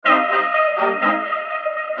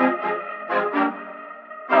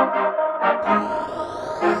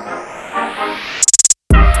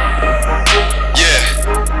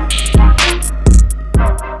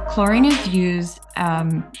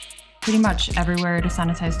pretty much everywhere to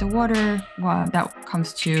sanitize the water that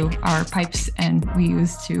comes to our pipes and we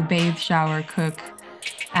use to bathe, shower, cook,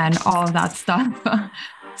 and all of that stuff.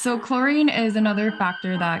 So chlorine is another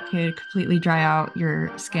factor that could completely dry out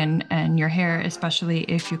your skin and your hair, especially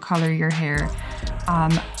if you color your hair.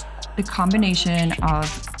 Um, the combination of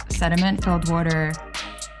sediment-filled water,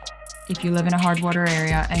 if you live in a hard water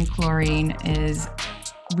area, and chlorine is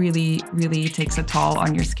really, really takes a toll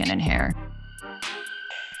on your skin and hair.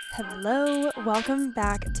 Hello, welcome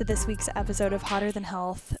back to this week's episode of Hotter Than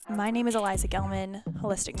Health. My name is Eliza Gelman,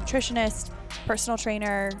 holistic nutritionist, personal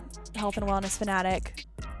trainer, health and wellness fanatic,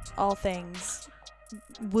 all things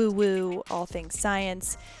woo-woo, all things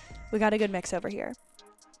science. We got a good mix over here.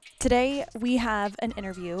 Today, we have an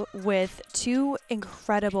interview with two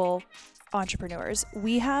incredible entrepreneurs.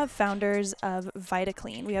 We have founders of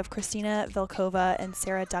Vitaclean. We have Kristina Velkova and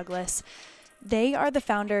Sara Douglas. They are the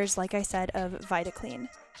founders, like I said, of Vitaclean.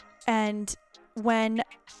 And when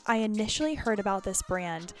I initially heard about this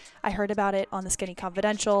brand, I heard about it on the Skinny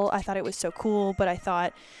Confidential. I thought it was so cool, but I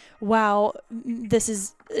thought, wow,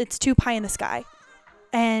 it's too pie in the sky.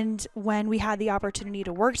 And when we had the opportunity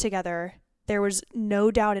to work together, there was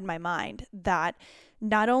no doubt in my mind that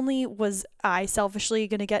not only was I selfishly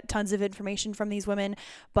going to get tons of information from these women,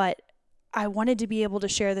 but I wanted to be able to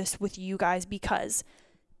share this with you guys because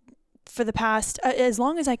for the past, as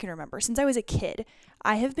long as I can remember, since I was a kid,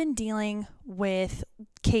 I have been dealing with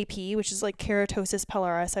KP, which is like keratosis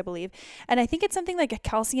pilaris, I believe. And I think it's something like a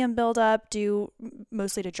calcium buildup due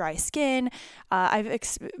mostly to dry skin.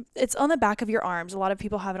 It's on the back of your arms. A lot of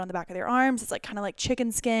people have it on the back of their arms. It's like kind of like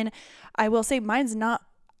chicken skin. I will say mine's not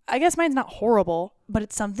horrible, but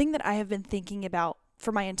it's something that I have been thinking about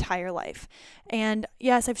for my entire life. And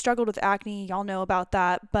yes, I've struggled with acne. Y'all know about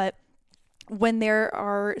that. But when there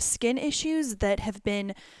are skin issues that have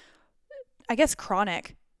been, I guess,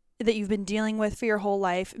 chronic, that you've been dealing with for your whole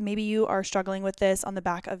life, maybe you are struggling with this on the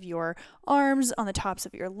back of your arms, on the tops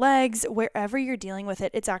of your legs, wherever you're dealing with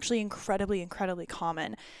it, it's actually incredibly, incredibly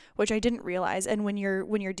common, which I didn't realize. And when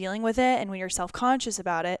you're dealing with it and when you're self-conscious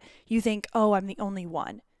about it, you think, oh, I'm the only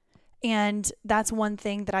one. And that's one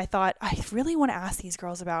thing that I thought I really want to ask these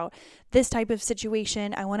girls about this type of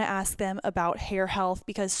situation. I want to ask them about hair health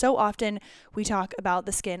because so often we talk about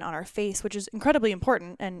the skin on our face, which is incredibly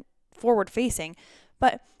important and forward facing.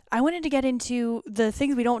 But I wanted to get into the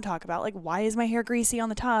things we don't talk about, like why is my hair greasy on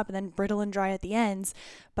the top and then brittle and dry at the ends?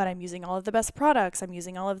 But I'm using all of the best products. I'm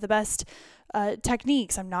using all of the best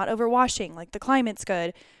techniques. I'm not overwashing. Like the climate's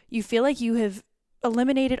good. You feel like you have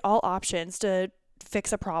eliminated all options to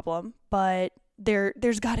fix a problem, but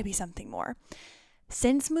there's got to be something more.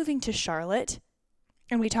 Since moving to Charlotte,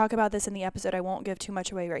 and we talk about this in the episode, I won't give too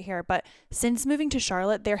much away right here, but since moving to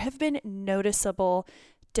Charlotte, there have been noticeable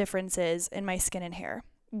differences in my skin and hair.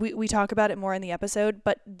 We talk about it more in the episode,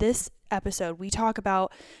 but this episode, we talk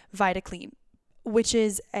about Vitaclean, which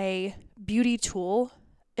is a beauty tool.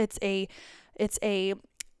 It's a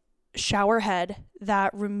shower head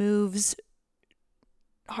that removes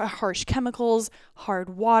harsh chemicals, hard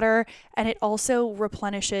water, and it also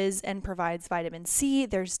replenishes and provides vitamin C.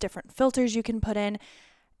 There's different filters you can put in,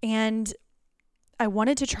 and I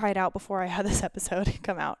wanted to try it out before I had this episode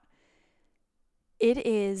come out. It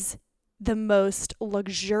is the most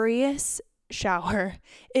luxurious shower.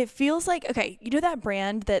 It feels like, okay, you know that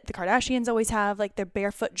brand that the Kardashians always have, like their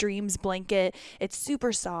Barefoot Dreams blanket? It's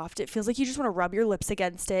super soft. It feels like you just want to rub your lips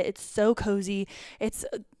against it. It's so cozy.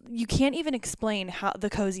 You can't even explain how the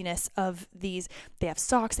coziness of these. They have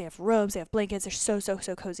socks, they have robes, they have blankets. They're so, so,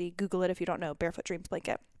 so cozy. Google it if you don't know, Barefoot Dreams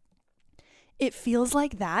blanket. It feels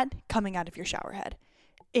like that coming out of your shower head.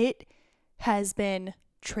 It has been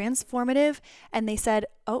transformative, and they said,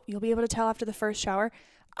 oh, you'll be able to tell after the first shower.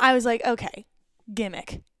 I was like, okay,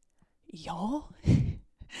 gimmick. Y'all,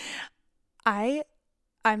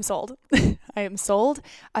 I'm sold. I am sold.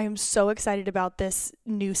 I am so excited about this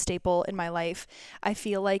new staple in my life. I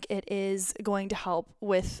feel like it is going to help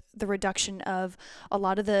with the reduction of a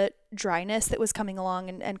lot of the dryness that was coming along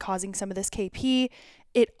and causing some of this KP.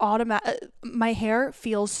 My hair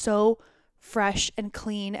feels so fresh and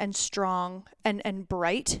clean and strong and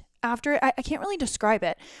bright after. I can't really describe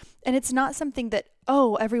it. And it's not something that,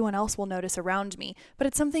 everyone else will notice around me, but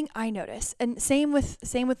it's something I notice. And same with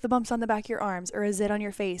the bumps on the back of your arms or a zit on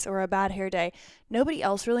your face or a bad hair day. Nobody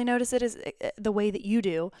else really notices it the way that you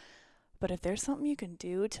do. But if there's something you can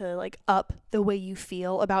do to like up the way you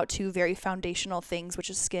feel about two very foundational things, which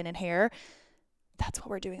is skin and hair, that's what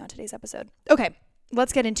we're doing on today's episode. Okay.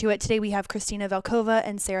 let's get into it. Today we have Kristina Velkova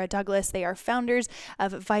and Sara Douglas. They are founders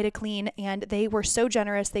of Vitaclean, and they were so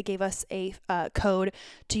generous. They gave us a code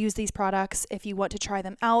to use these products. If you want to try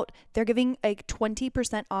them out, they're giving a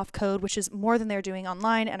 20% off code, which is more than they're doing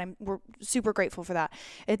online, and we're super grateful for that.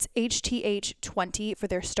 It's HTH20 for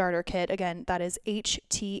their starter kit. Again, that is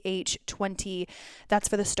HTH20. That's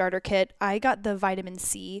for the starter kit. I got the vitamin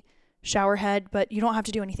C shower head, but you don't have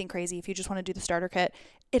to do anything crazy if you just want to do the starter kit.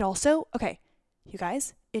 It also, okay, you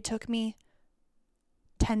guys, it took me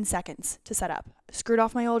 10 seconds to set up. Screwed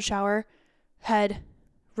off my old shower head,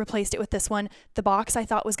 replaced it with this one. The box I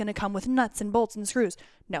thought was going to come with nuts and bolts and screws.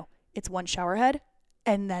 No, it's one shower head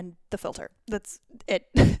and then the filter. That's it.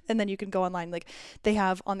 And then you can go online. Like they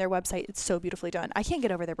have on their website, it's so beautifully done. I can't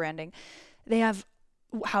get over their branding. They have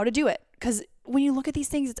how to do it. Because when you look at these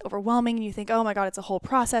things, it's overwhelming and you think, oh my God, it's a whole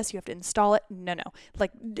process. You have to install it. No.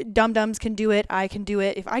 Like dum-dums can do it. I can do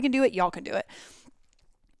it. If I can do it, y'all can do it.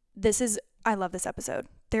 I love this episode.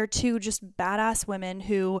 They're two just badass women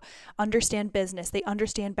who understand business. They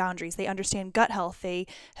understand boundaries. They understand gut health. They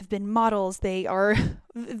have been models. They are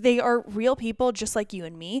real people just like you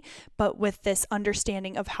and me, but with this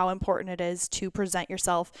understanding of how important it is to present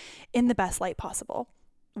yourself in the best light possible.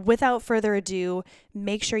 Without further ado,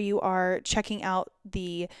 make sure you are checking out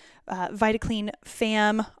the Vitaclean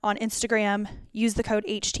fam on Instagram. Use the code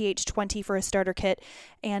HTH20 for a starter kit.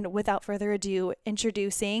 And without further ado,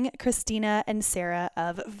 introducing Kristina and Sara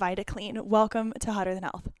of Vitaclean. Welcome to Hotter Than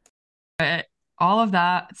Health. All of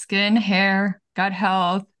that, skin, hair, gut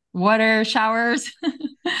health, water, showers.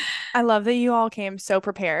 I love that you all came so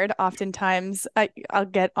prepared. Oftentimes I'll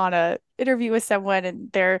get on a interview with someone and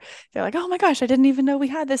they're like, oh my gosh, I didn't even know we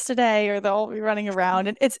had this today, or they'll be running around,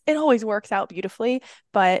 and it always works out beautifully.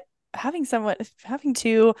 But having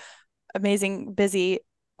two amazing, busy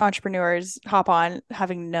entrepreneurs hop on,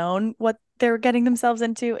 having known what they're getting themselves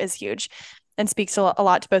into, is huge and speaks a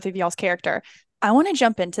lot to both of y'all's character. I want to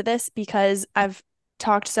jump into this because I've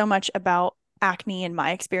talked so much about acne and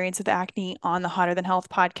my experience with acne on the Hotter Than Health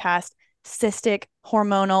podcast. Cystic,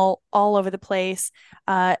 hormonal, all over the place,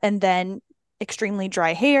 and then extremely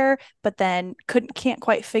dry hair, but then can't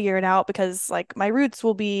quite figure it out because like my roots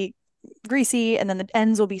will be greasy and then the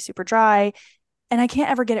ends will be super dry, and I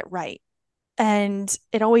can't ever get it right. And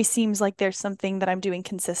it always seems like there's something that I'm doing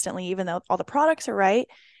consistently, even though all the products are right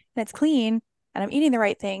and it's clean and I'm eating the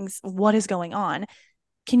right things. What is going on?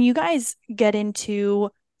 Can you guys get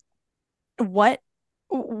into what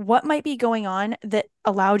might be going on that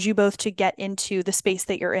allowed you both to get into the space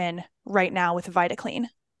that you're in right now with Vitaclean?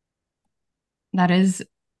 That is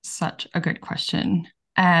such a good question.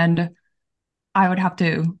 And I would have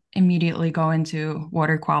to immediately go into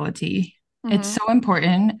water quality. Mm-hmm. It's so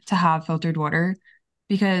important to have filtered water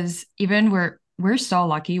because even we're so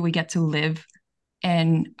lucky we get to live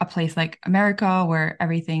in a place like America where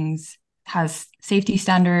has safety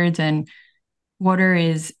standards and water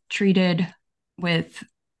is treated with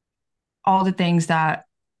all the things that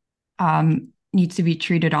needs to be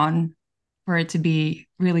treated on for it to be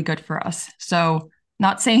really good for us. So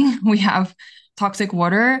not saying we have toxic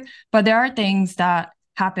water, but there are things that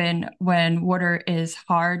happen when water is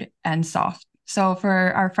hard and soft. So for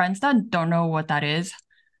our friends that don't know what that is,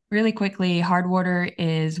 really quickly, hard water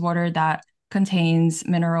is water that contains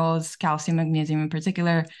minerals, calcium, magnesium in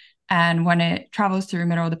particular. And when it travels through a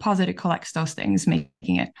mineral deposit, it collects those things,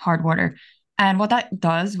 making it hard water. And what that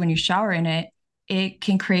does when you shower in it, it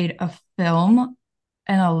can create a film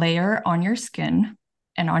and a layer on your skin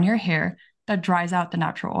and on your hair that dries out the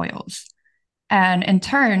natural oils. And in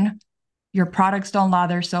turn, your products don't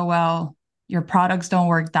lather so well. Your products don't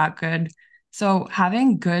work that good. So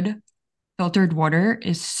having good filtered water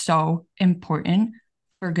is so important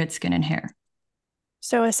for good skin and hair.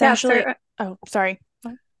 So essentially, oh, sorry.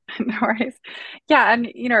 No worries. Yeah, and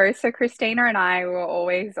so Kristina and I were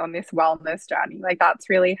always on this wellness journey. Like that's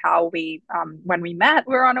really how we, when we met,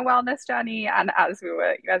 we were on a wellness journey, and as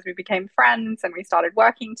we became friends and we started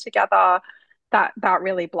working together, that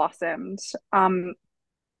really blossomed.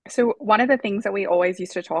 So one of the things that we always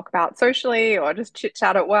used to talk about socially or just chit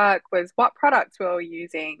chat at work was what products we were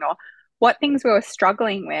using or what things we were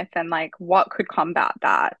struggling with and like what could combat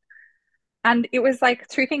that. And it was like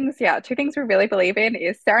two things we really believe in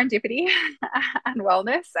is serendipity and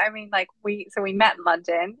wellness. I mean, like we met in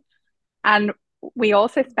London and we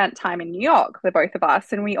also spent time in New York, the both of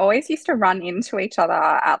us, and we always used to run into each other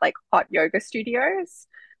at like hot yoga studios,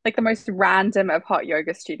 like the most random of hot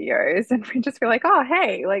yoga studios. And we just feel like, oh,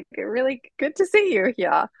 hey, like really good to see you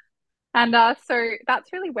here. And so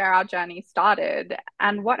that's really where our journey started.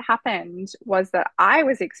 And what happened was that I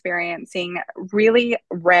was experiencing really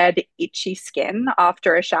red, itchy skin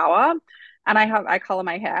after a shower. And I color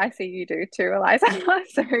my hair. I see you do too, Eliza.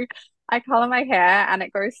 So I color my hair and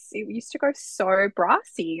it used to go so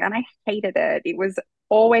brassy and I hated it. It was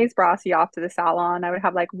always brassy after the salon. I would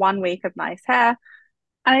have like 1 week of nice hair.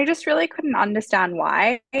 And I just really couldn't understand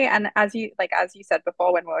why. And as you said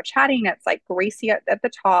before when we were chatting, it's like greasy at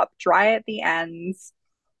the top, dry at the ends.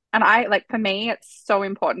 And I like for me, it's so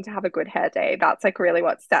important to have a good hair day. That's like really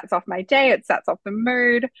what sets off my day. It sets off the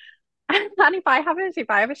mood. And if I have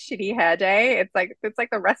a shitty hair day, it's like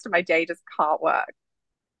the rest of my day just can't work.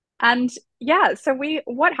 And yeah, so we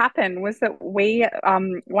what happened was that we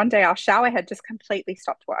one day our shower head just completely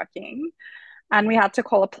stopped working and we had to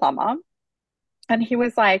call a plumber. And he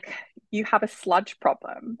was like, "You have a sludge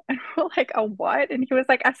problem." And we're like, "A what?" And he was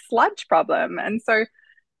like, "A sludge problem." And so,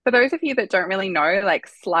 for those of you that don't really know, like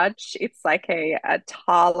sludge, it's like a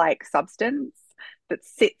tar-like substance that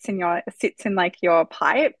sits in like your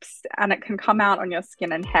pipes and it can come out on your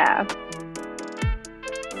skin and hair.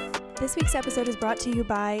 This week's episode is brought to you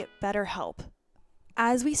by BetterHelp.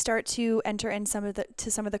 As we start to enter in some of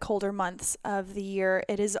the colder months of the year,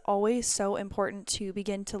 it is always so important to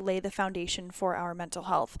begin to lay the foundation for our mental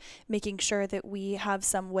health, making sure that we have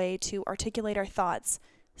some way to articulate our thoughts,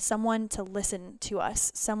 someone to listen to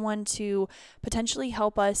us, someone to potentially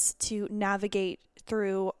help us to navigate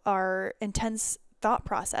through our intense thought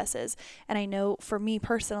processes. And I know for me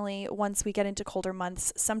personally, once we get into colder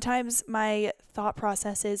months, sometimes my thought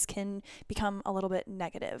processes can become a little bit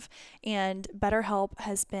negative. And BetterHelp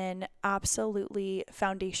has been absolutely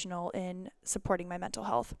foundational in supporting my mental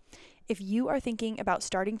health. If you are thinking about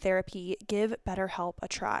starting therapy, give BetterHelp a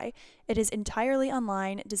try. It is entirely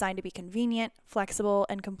online, designed to be convenient, flexible,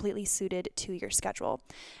 and completely suited to your schedule.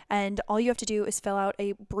 And all you have to do is fill out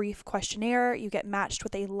a brief questionnaire. You get matched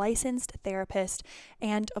with a licensed therapist.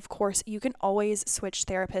 And of course, you can always switch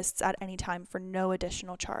therapists at any time for no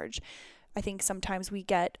additional charge. I think sometimes we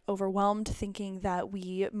get overwhelmed thinking that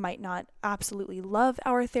we might not absolutely love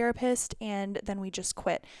our therapist and then we just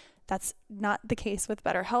quit. That's not the case with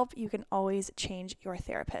BetterHelp. You can always change your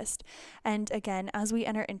therapist. And again, as we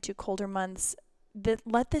enter into colder months,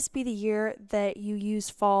 let this be the year that you use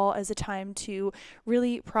fall as a time to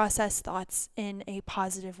really process thoughts in a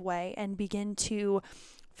positive way and begin to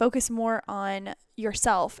focus more on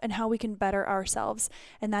yourself and how we can better ourselves.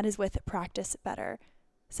 And that is with Practice Better.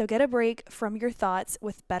 So get a break from your thoughts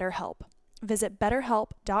with BetterHelp. Visit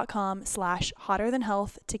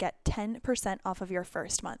betterhelp.com/hotterthanhealth to get 10% off of your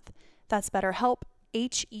first month. That's BetterHelp,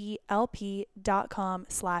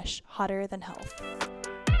 HELP.com/hotterthanhealth.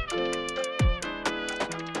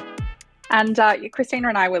 And Kristina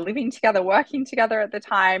and I were living together, working together at the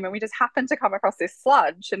time, and we just happened to come across this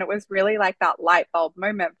sludge. And it was really like that light bulb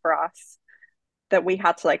moment for us that we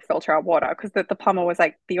had to like filter our water because the plumber was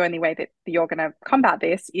like, the only way that you're going to combat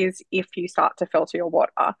this is if you start to filter your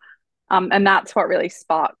water. And that's what really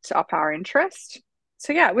sparked up our interest.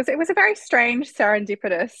 So yeah, it was a very strange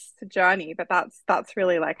serendipitous journey, but that's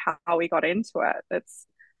really like how we got into it. We're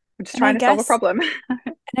just trying to solve a problem.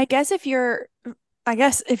 And I guess if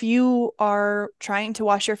you are trying to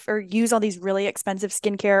wash or use all these really expensive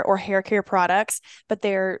skincare or hair care products, but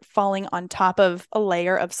they're falling on top of a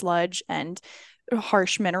layer of sludge and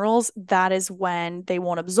harsh minerals, that is when they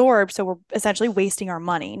won't absorb. So we're essentially wasting our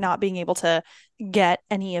money, not being able to get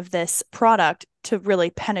any of this product to really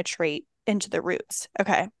penetrate into the roots.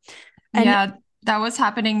 Okay. And yeah, that was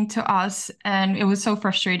happening to us. And it was so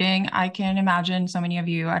frustrating. I can imagine so many of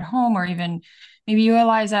you at home, or even maybe you,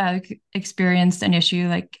 Eliza, experienced an issue.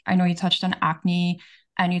 Like I know you touched on acne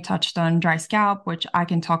and you touched on dry scalp, which I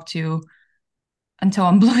can talk to until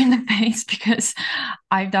I'm blue in the face because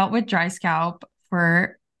I've dealt with dry scalp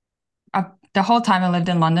for the whole time I lived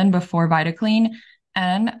in London before Vitaclean.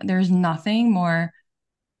 And there's nothing more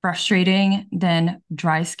frustrating than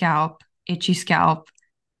dry scalp, itchy scalp.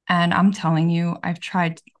 And I'm telling you, I've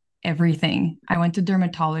tried everything. I went to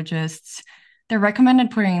dermatologists. They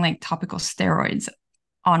recommended putting like topical steroids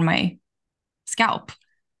on my scalp.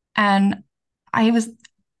 And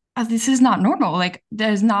this is not normal. Like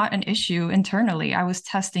there's not an issue internally. I was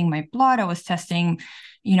testing my blood. I was testing,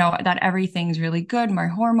 that everything's really good, my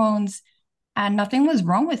hormones, and nothing was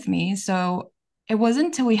wrong with me. So it wasn't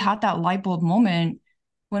until we had that light bulb moment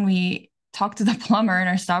when we talked to the plumber and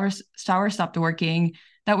our shower stopped working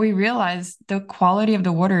that we realized the quality of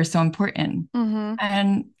the water is so important. Mm-hmm.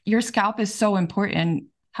 And your scalp is so important.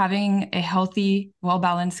 Having a healthy,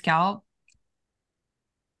 well-balanced scalp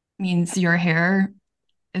means your hair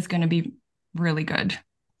is going to be really good.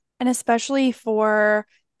 And especially for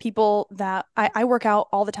people that I work out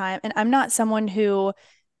all the time, and I'm not someone who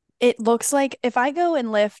it looks like if I go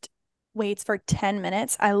and lift weights for 10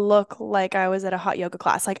 minutes, I look like I was at a hot yoga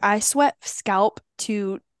class. Like I sweat scalp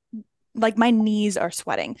to like my knees are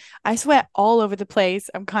sweating. I sweat all over the place.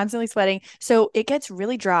 I'm constantly sweating. So it gets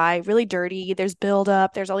really dry, really dirty. There's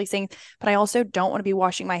buildup, there's all these things. But I also don't want to be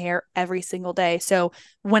washing my hair every single day. So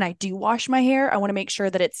when I do wash my hair, I want to make sure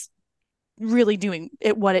that it's really doing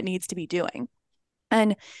it what it needs to be doing.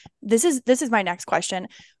 And this is my next question.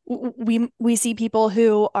 We see people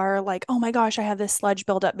who are like, "Oh my gosh, I have this sludge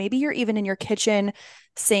buildup." Maybe you're even in your kitchen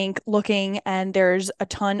sink looking and there's a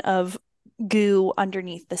ton of goo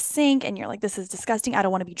underneath the sink and you're like, "This is disgusting. I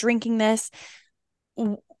don't want to be drinking this."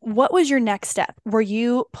 What was your next step? Were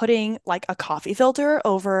you putting like a coffee filter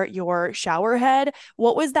over your shower head?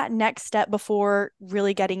 What was that next step before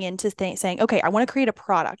really getting into saying, okay, I want to create a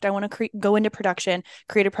product. I want to go into production,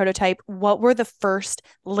 create a prototype. What were the first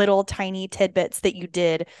little tiny tidbits that you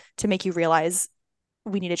did to make you realize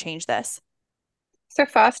we need to change this? So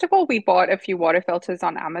first of all, we bought a few water filters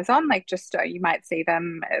on Amazon. Like just you might see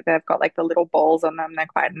them. They've got like the little balls on them. They're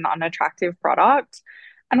quite an unattractive product.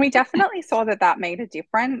 And we definitely saw that that made a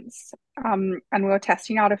difference. And we were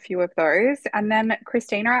testing out a few of those. And then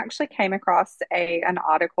Christina actually came across a an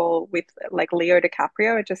article with like Leo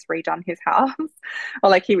DiCaprio had just redone his house, or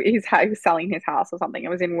like he was selling his house or something. It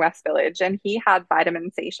was in West Village, and he had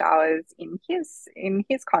vitamin C showers in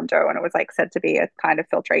his condo, and it was like said to be a kind of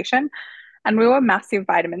filtration. And we were massive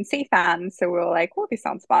vitamin C fans. So we were like, oh, this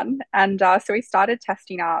sounds fun. And so we started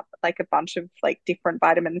testing out like a bunch of like different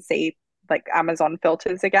vitamin C, like Amazon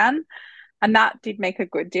filters again. And that did make a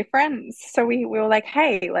good difference. So we were like,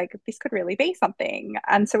 hey, like this could really be something.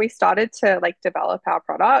 And so we started to like develop our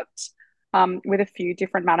product with a few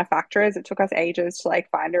different manufacturers. It took us ages to like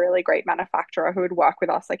find a really great manufacturer who would work with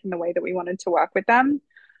us like in the way that we wanted to work with them.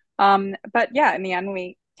 But yeah, in the end,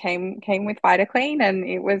 we came with Vitaclean, and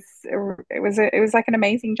it was like an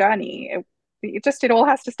amazing journey. It all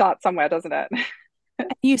has to start somewhere, doesn't it?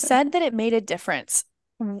 You said that it made a difference.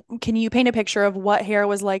 Can you paint a picture of what hair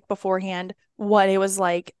was like beforehand, what it was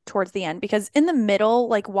like towards the end? Because in the middle,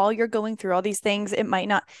 like while you're going through all these things, it might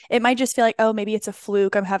just feel like, oh, maybe it's a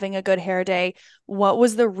fluke. I'm having a good hair day. What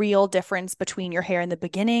was the real difference between your hair in the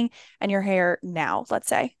beginning and your hair now, let's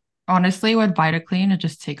say? Honestly, with Vitaclean, it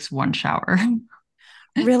just takes one shower.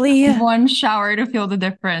 Really? One shower to feel the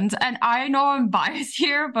difference. And I know I'm biased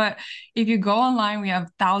here, but if you go online, we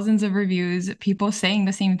have thousands of reviews, people saying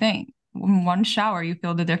the same thing. In one shower, you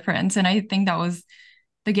feel the difference. And I think that was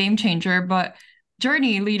the game changer. But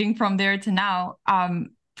journey leading from there to now,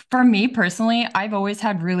 for me personally, I've always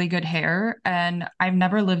had really good hair and I've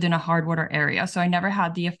never lived in a hard water area. So I never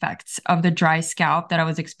had the effects of the dry scalp that I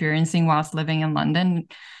was experiencing whilst living in London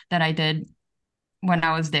that I did when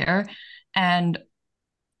I was there. And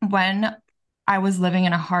when I was living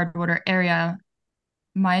in a hard water area,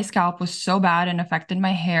 my scalp was so bad and affected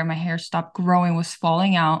my hair. My hair stopped growing, was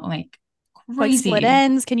falling out like Like split crazy.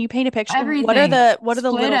 ends? Can you paint a picture? Everything. What are the Split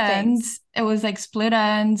little things? ends. It was like split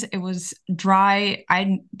ends. It was dry.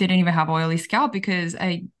 I didn't even have oily scalp because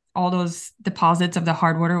I all those deposits of the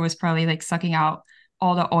hard water was probably like sucking out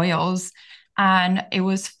all the oils. And it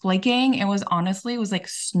was flaking. It was like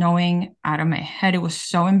snowing out of my head. It was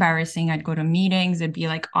so embarrassing. I'd go to meetings, it'd be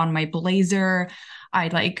like on my blazer.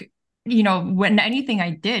 I'd like, when anything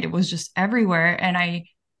I did, it was just everywhere. And I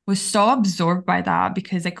was so absorbed by that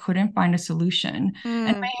because I couldn't find a solution.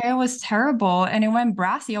 And Mm. my hair was terrible and it went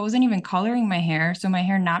brassy. I wasn't even coloring my hair. So my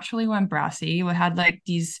hair naturally went brassy. It had like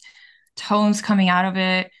these tones coming out of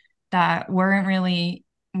it that weren't really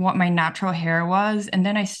what my natural hair was. And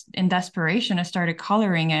then in desperation, I started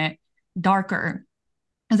coloring it darker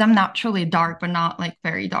because I'm naturally dark, but not like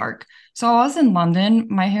very dark. So I was in London.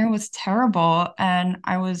 My hair was terrible and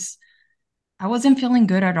I wasn't feeling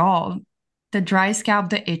good at all. The dry scalp,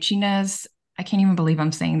 the itchiness, I can't even believe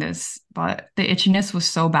I'm saying this, but the itchiness was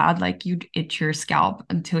so bad. Like you'd itch your scalp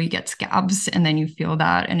until you get scabs and then you feel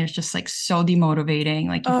that. And it's just like so demotivating.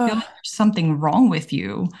 Like you feel Oh, like there's something wrong with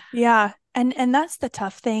you. yeah. And that's the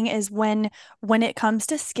tough thing is when it comes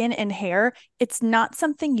to skin and hair, it's not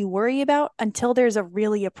something you worry about until there's a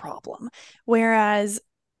really a problem. Whereas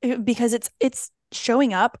because it's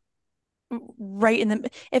showing up right in the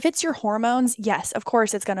if it's your hormones, yes, of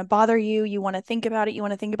course it's going to bother you. You want to think about it, you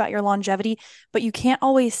want to think about your longevity, but you can't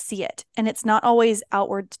always see it and it's not always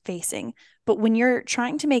outward facing. But when you're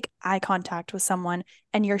trying to make eye contact with someone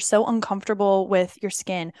and you're so uncomfortable with your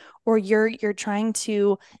skin, or you're trying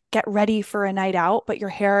to get ready for a night out, but your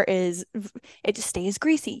hair is it just stays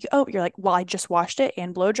greasy. Oh, you're like, well, I just washed it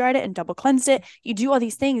and blow dried it and double cleansed it. You do all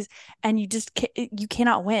these things and you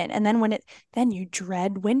cannot win. And then then you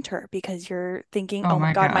dread winter because you're thinking, Oh oh my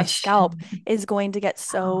my God, my gosh. scalp is going to get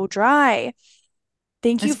so dry.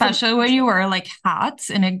 Thank you Especially for when you sharing. wear like hats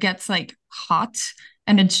and it gets like hot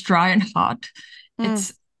and it's dry and hot. Mm,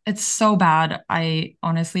 It's it's so bad. I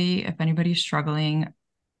honestly, if anybody's struggling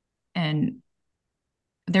and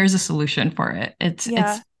there's a solution for it.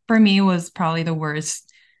 yeah. It's for me was probably the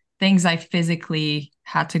worst things I physically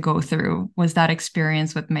had to go through was that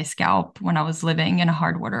experience with my scalp when I was living in a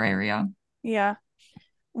hard water area. Yeah.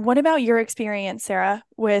 What about your experience, Sarah,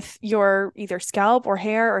 with your either scalp or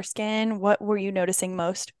hair or skin? What were you noticing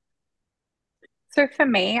most? So for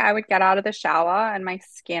me, I would get out of the shower and my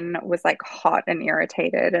skin was like hot and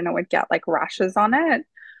irritated and it would get like rashes on it.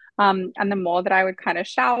 And the more that I would kind of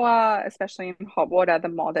shower, especially in hot water, the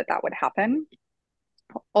more that that would happen.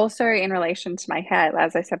 Also, in relation to my hair,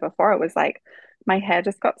 as I said before, it was like my hair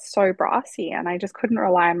just got so brassy and I just couldn't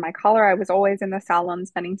rely on my color. I was always in the salon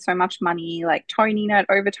spending so much money, like toning it,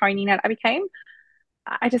 over toning it.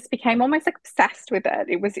 I just became almost like obsessed with it.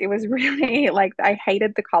 It was really like I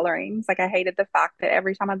hated the colorings. Like I hated the fact that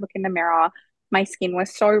every time I'd look in the mirror, my skin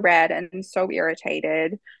was so red and so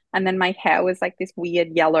irritated. And then my hair was like this weird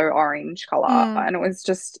yellow orange color. Mm, And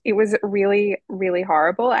it was really, really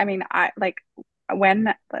horrible. I mean, I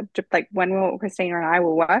when when Christina and I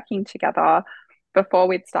were working together before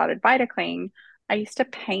we'd started Vitaclean, I used to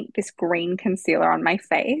paint this green concealer on my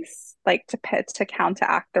face, like to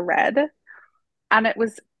counteract the red, and it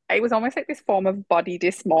was almost like this form of body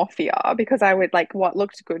dysmorphia because I would like what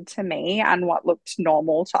looked good to me and what looked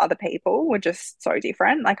normal to other people were just so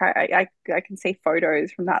different. Like I can see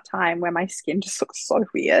photos from that time where my skin just looks so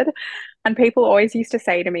weird, and people always used to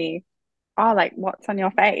say to me, oh, like what's on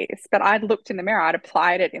your face? But I'd looked in the mirror, I'd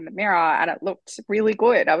applied it in the mirror and it looked really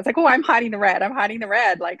good. I was like, oh, I'm hiding the red. I'm hiding the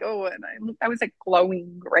red. Like, oh, and I was like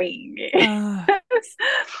glowing green. uh,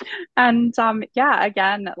 And yeah,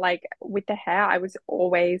 again, like with the hair, I was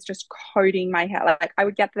always just coating my hair. Like I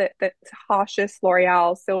would get the harshest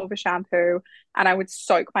L'Oreal silver shampoo and I would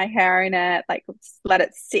soak my hair in it, like let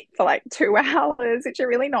it sit for like 2 hours, which you're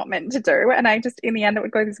really not meant to do. And I just, in the end, it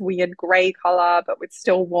would go this weird gray color, but with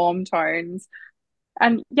still warm tones.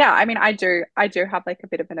 And yeah, I mean, I do have like a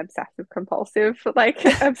bit of an obsessive compulsive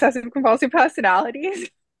personality.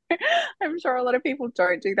 I'm sure a lot of people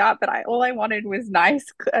don't do that, but all I wanted was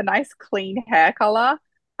a nice clean hair color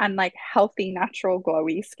and like healthy, natural,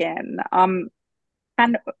 glowy skin.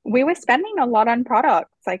 And we were spending a lot on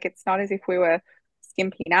products. Like it's not as if we were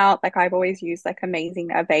skimping out. Like I've always used like amazing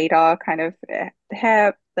Aveda kind of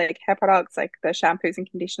hair products. Like the shampoos and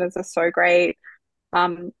conditioners are so great.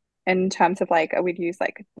 Um, in terms of like, I would use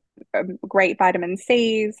like great vitamin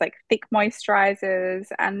C's, like thick moisturizers,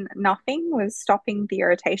 and nothing was stopping the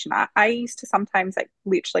irritation. I used to sometimes like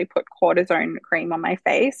literally put cortisone cream on my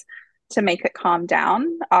face to make it calm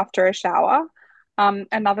down after a shower.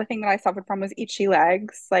 Another thing that I suffered from was itchy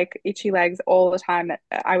legs all the time that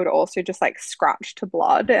I would also just like scratch to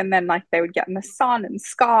blood and then like they would get in the sun and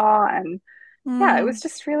scar, and yeah, it mm, was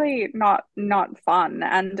just really not fun.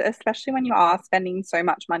 And especially when you are spending so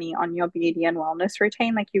much money on your beauty and wellness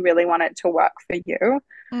routine, like you really want it to work for you.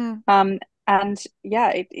 mm, Um, and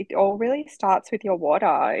yeah, it all really starts with your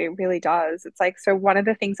water. It really does. It's like, so one of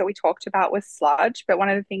the things that we talked about was sludge, but one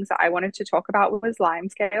of the things that I wanted to talk about was lime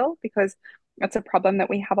scale because it's a problem that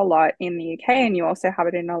we have a lot in the UK, and you also have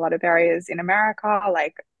it in a lot of areas in America,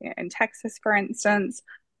 like in Texas, for instance.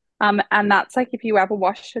 And that's like if you ever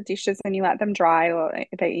wash your dishes and you let them dry or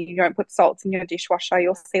that you don't put salts in your dishwasher,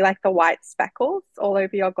 you'll see like the white speckles all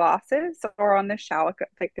over your glasses or on the shower,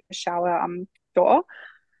 like the shower door.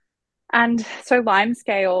 And so lime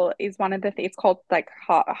scale is one of the things, it's called like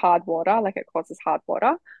hard water, like it causes hard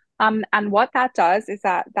water. And what that does is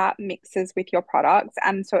that mixes with your products,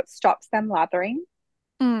 and so it stops them lathering.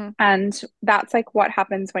 mm. And that's like what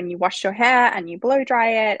happens when you wash your hair and you blow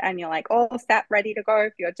dry it and you're like all set, ready to go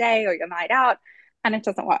for your day or your night out, and it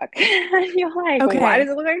doesn't work. And you're like, why does Okay.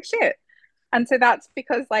 it look like shit? And so that's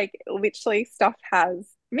because like literally stuff has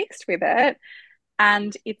mixed with it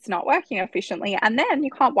and it's not working efficiently. And then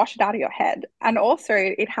you can't wash it out of your head. And also,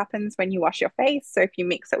 it happens when you wash your face. So if you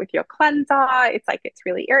mix it with your cleanser, it's like it's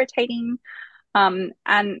really irritating. And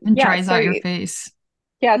And yeah, dries so out your face.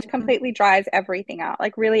 yeah, it Mm, completely dries everything out,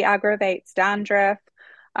 like really aggravates dandruff.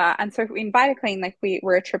 And so in Vitaclean, like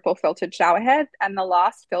we're a triple filtered shower head, and the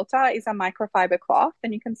last filter is a microfiber cloth.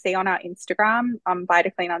 And you can see on our Instagram,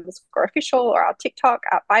 Vitaclean_official, or our TikTok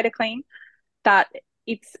at Vitaclean, that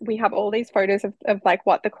we have all these photos of like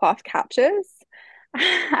what the cloth captures.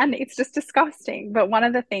 And it's just disgusting. But one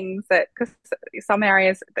of the things that, because some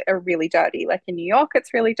areas are really dirty, like in New York,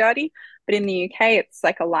 it's really dirty, but in the UK, it's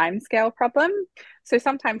like a lime scale problem. So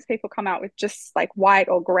sometimes people come out with just like white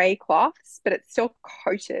or grey cloths, but it's still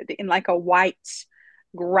coated in like a white,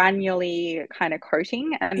 granularly kind of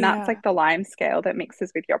coating. And that's Yeah. like the lime scale that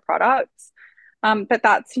mixes with your products. But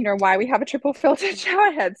that's, why we have a triple filtered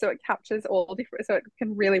shower head. So it captures all different, so it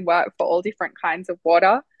can really work for all different kinds of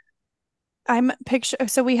water.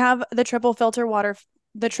 So we have the triple filter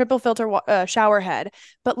shower head,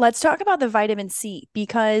 but let's talk about the vitamin C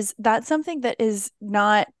because that's something that is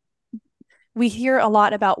not, we hear a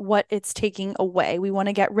lot about what it's taking away. We want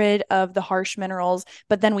to get rid of the harsh minerals,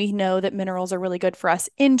 but then we know that minerals are really good for us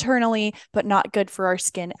internally, but not good for our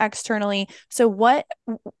skin externally. So what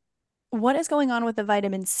is going on with the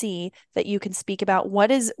vitamin C that you can speak about?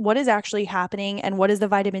 What is actually happening and what is the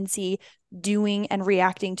vitamin C doing and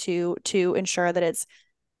reacting to ensure that it's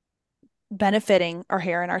benefiting our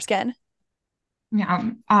hair and our skin?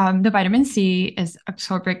 Yeah, the vitamin C is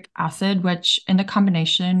ascorbic acid, which in the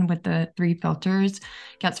combination with the three filters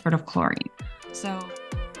gets rid of chlorine. So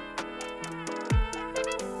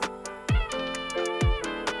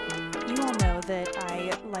You all know that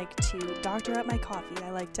I like to doctor up my coffee.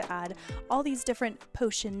 I like to add all these different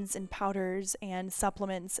potions and powders and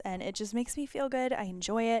supplements, and it just makes me feel good. I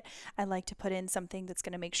enjoy it. I like to put in something that's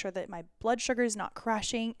going to make sure that my blood sugar is not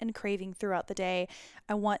crashing and craving throughout the day.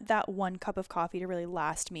 I want that 1 cup of coffee to really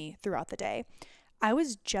last me throughout the day. I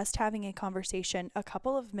was just having a conversation a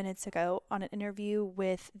couple of minutes ago on an interview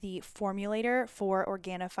with the formulator for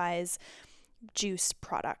Organifi's juice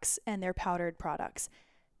products and their powdered products.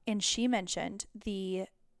 And she mentioned the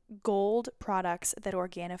gold products that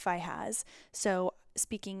Organifi has. So,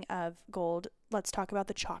 speaking of gold, let's talk about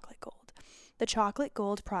the chocolate gold. The chocolate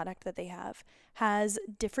gold product that they have has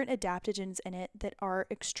different adaptogens in it that are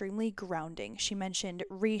extremely grounding. She mentioned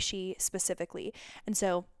reishi specifically. And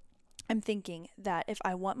so, I'm thinking that if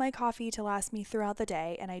I want my coffee to last me throughout the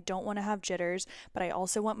day and I don't want to have jitters, but I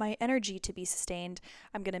also want my energy to be sustained,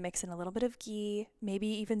 I'm going to mix in a little bit of ghee, maybe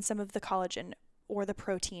even some of the collagen or the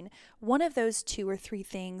protein. One of those 2 or 3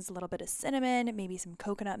 things, a little bit of cinnamon, maybe some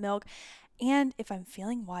coconut milk. And if I'm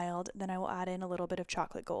feeling wild, then I will add in a little bit of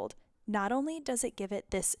chocolate gold. Not only does it give it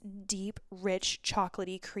this deep, rich,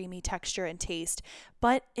 chocolatey, creamy texture and taste,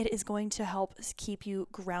 but it is going to help keep you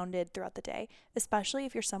grounded throughout the day, especially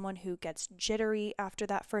if you're someone who gets jittery after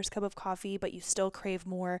that first cup of coffee, but you still crave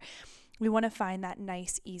more. We want to find that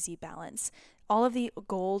nice, easy balance. All of the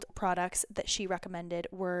gold products that she recommended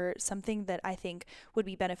were something that I think would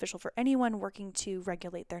be beneficial for anyone working to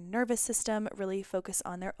regulate their nervous system, really focus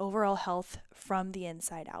on their overall health from the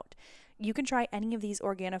inside out. You can try any of these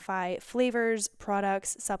Organifi flavors,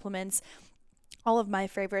 products, supplements. All of my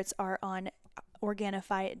favorites are on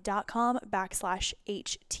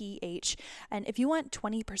Organifi.com/HTH. And if you want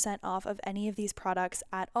 20% off of any of these products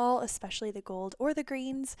at all, especially the gold or the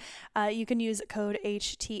greens, you can use code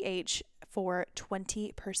HTH for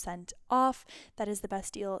 20% off. That is the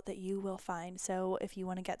best deal that you will find. So if you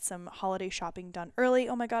want to get some holiday shopping done early,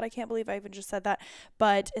 oh my God, I can't believe I even just said that,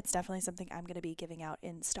 but it's definitely something I'm going to be giving out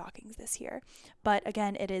in stockings this year. But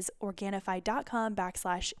again, it is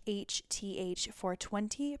Organifi.com/HTH for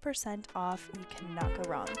 20% off. You cannot go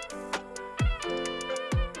wrong.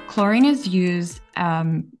 chlorine is used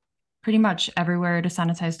pretty much everywhere to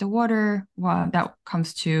sanitize the water that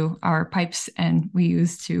comes to our pipes and we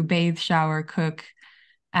use to bathe, shower, cook,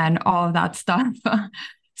 and all of that stuff.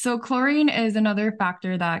 So chlorine is another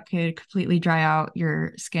factor that could completely dry out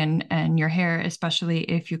your skin and your hair, especially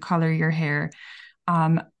if you color your hair.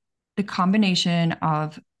 The combination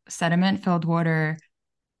of sediment-filled water,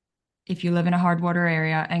 if you live in a hard water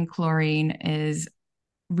area, and chlorine is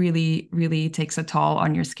really, really takes a toll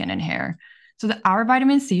on your skin and hair. So our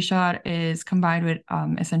vitamin C shot is combined with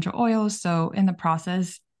essential oils. So in the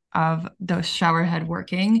process of the shower head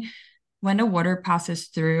working, when the water passes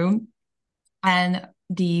through and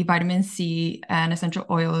the vitamin C and essential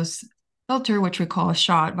oils filter, which we call a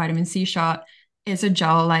shot, vitamin C shot, is a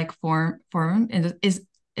gel-like is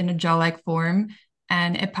in a gel-like form,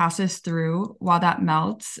 and it passes through. While that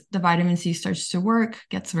melts, the vitamin C starts to work,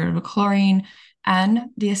 gets rid of the chlorine, and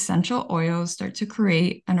the essential oils start to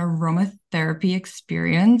create an aromatherapy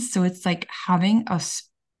experience. So it's like having a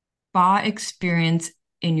spa experience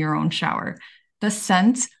in your own shower. The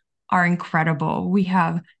scents are incredible. We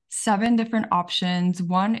have 7 different options.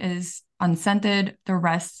 One is unscented, the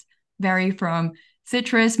rest vary from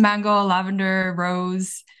citrus, mango, lavender,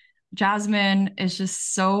 rose, jasmine. Is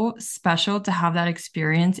just so special to have that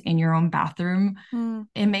experience in your own bathroom. Mm.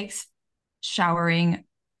 It makes showering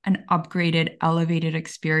an upgraded, elevated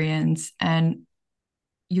experience. And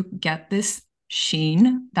you get this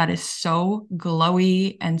sheen that is so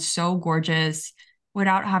glowy and so gorgeous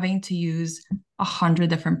without having to use 100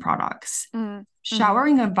 different products. Mm.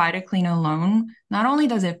 Showering a Vitaclean alone, not only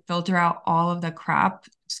does it filter out all of the crap,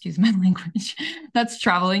 excuse my language, that's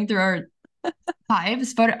traveling through our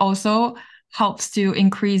pipes, but it also helps to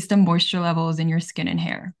increase the moisture levels in your skin and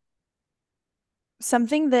hair.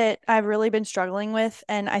 Something that I've really been struggling with,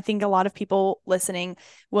 and I think a lot of people listening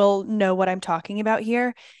will know what I'm talking about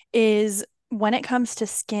here, is when it comes to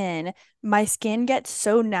skin, my skin gets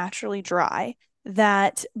so naturally dry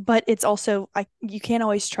that, but it's also, you can't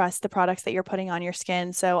always trust the products that you're putting on your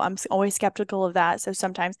skin. So I'm always skeptical of that. So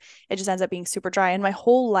sometimes it just ends up being super dry. And my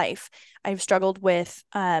whole life, I've struggled with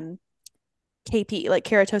KP, like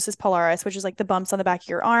keratosis pilaris, which is like the bumps on the back of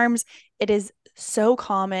your arms. It is so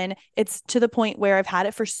common. It's to the point where I've had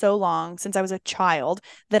it for so long since I was a child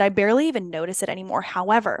that I barely even notice it anymore.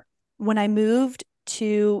 However, when I moved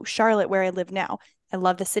to Charlotte, where I live now, I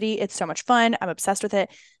love the city. It's so much fun. I'm obsessed with it.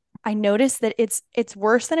 I noticed that it's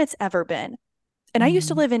worse than it's ever been. And I used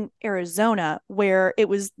to Mm. live in Arizona where it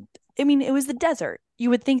was, I mean, it was the desert.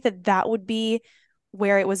 You would think that that would be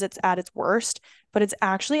where it was at its worst, but it's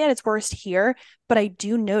actually at its worst here. But I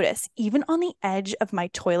do notice, even on the edge of my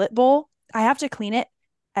toilet bowl, I have to clean it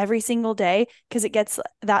every single day because it gets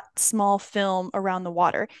that small film around the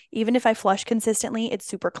water. Even if I flush consistently, it's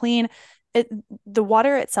super clean. It, the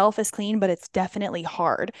water itself is clean, but it's definitely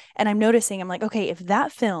hard. And I'm noticing, I'm like, okay, if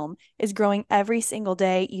that film is growing every single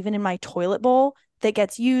day, even in my toilet bowl that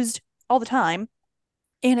gets used all the time,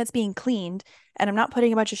 and it's being cleaned, and I'm not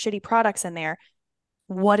putting a bunch of shitty products in there,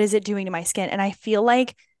 what is it doing to my skin? And I feel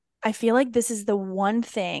like this is the one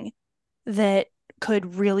thing that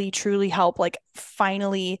could really truly help, like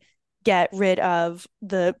finally get rid of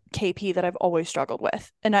the KP that I've always struggled with.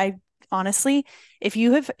 And I honestly, if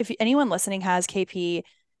anyone listening has KP,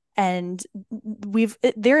 and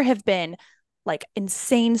there have been like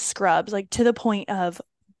insane scrubs, like to the point of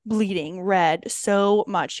bleeding red so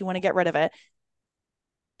much you want to get rid of it.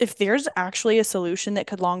 If there's actually a solution that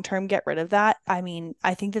could long term get rid of that, I mean,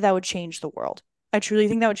 I think that that would change the world. I truly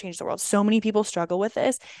think that would change the world. So many people struggle with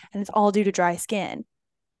this, and it's all due to dry skin.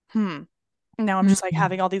 Hmm. Now I'm just like Mm.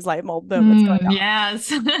 having all these light bulb moments going on.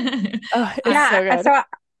 Yes. Oh, it's I, so Yeah, good. so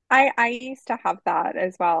I used to have that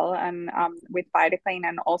as well, and with Vitaclean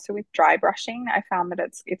and also with dry brushing, I found that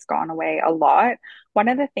it's gone away a lot. One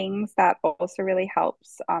of the things that also really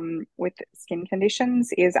helps with skin conditions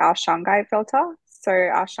is our shungite filter. So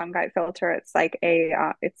our shungite filter, it's like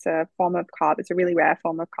it's a form of carb. It's a really rare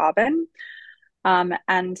form of carbon.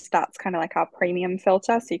 And that's kind of like our premium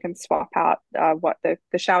filter. So you can swap out what the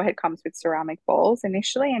shower head comes with ceramic balls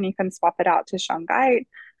initially, and you can swap it out to shungite.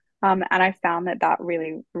 And I found that that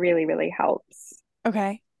really, really, really helps.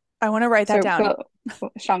 Okay. I want to write that So down.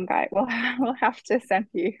 shungite, we'll have to send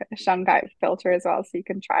you a shungite filter as well, so you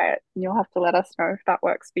can try it, and you'll have to let us know if that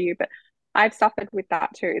works for you. But I've suffered with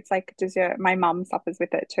that too. It's like, my mum suffers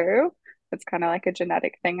with it too. It's kind of like a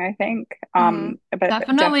genetic thing, I think. Hmm. But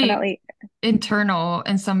definitely definitely, internal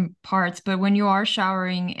in some parts, but when you are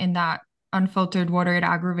showering in that unfiltered water, it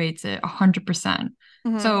aggravates it 100%.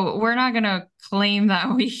 Hmm. So we're not gonna claim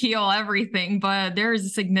that we heal everything, but there is a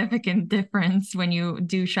significant difference when you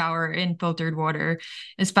do shower in filtered water,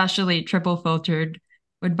 especially triple filtered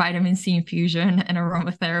with vitamin C infusion and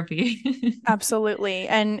aromatherapy. Absolutely.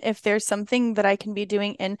 And if there's something that I can be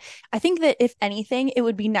doing, and I think that if anything, it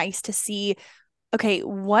would be nice to see, okay,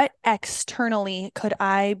 what externally could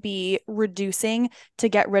I be reducing to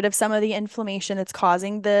get rid of some of the inflammation that's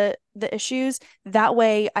causing the issues? That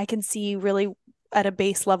way I can see really at a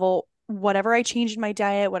base level whatever I change in my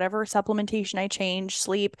diet, whatever supplementation I change,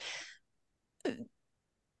 sleep.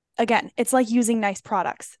 Again, it's like using nice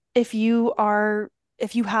products. If you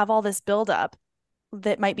have all this buildup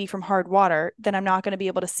that might be from hard water, then I'm not going to be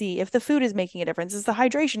able to see if the food is making a difference, is the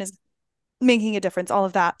hydration is making a difference, all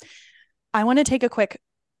of that. I want to take a quick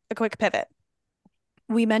pivot.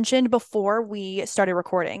 We mentioned before we started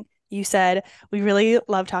recording, you said we really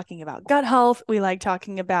love talking about gut health. We like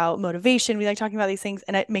talking about motivation. We like talking about these things.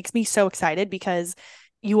 And it makes me so excited because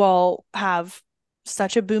you all have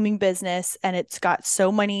such a booming business and it's got so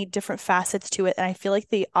many different facets to it. And I feel like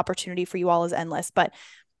the opportunity for you all is endless. But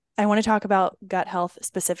I want to talk about gut health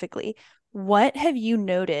specifically. What have you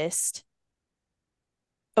noticed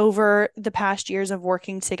over the past years of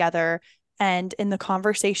working together and in the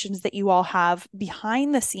conversations that you all have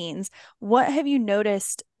behind the scenes, what have you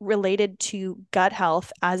noticed related to gut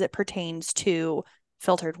health as it pertains to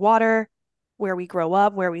filtered water, where we grow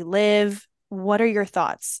up, where we live? What are your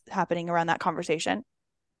thoughts happening around that conversation?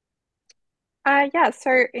 Yeah,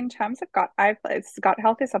 so in terms of gut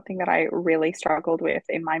health is something that I really struggled with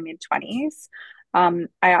in my mid 20s.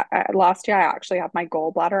 Last year I actually had my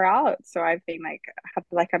gallbladder out, so I've been like had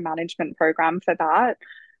like a management program for that.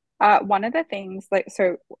 One of the things like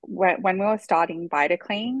so when we were starting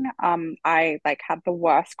Vitaclean, I like had the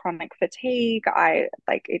worst chronic fatigue. I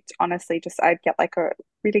like it honestly just I'd get like a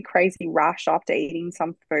really crazy rash after eating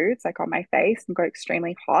some foods like on my face and go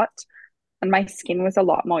extremely hot, and my skin was a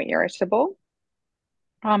lot more irritable.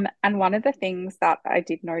 And one of the things that I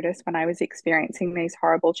did notice when I was experiencing these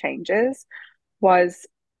horrible changes was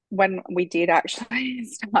when we did actually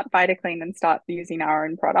start Vitaclean and start using our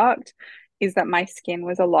own product, is that my skin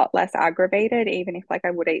was a lot less aggravated. Even if like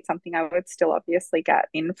I would eat something, I would still obviously get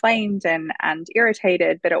inflamed and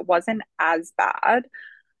irritated, but it wasn't as bad.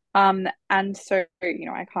 And so,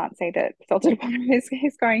 I can't say that filtered water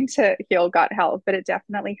is going to heal gut health, but it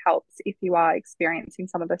definitely helps if you are experiencing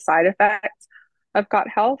some of the side effects of gut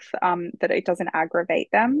health, that it doesn't aggravate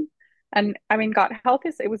them. And I mean, gut health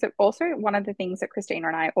it was also one of the things that Kristina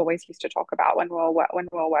and I always used to talk about when we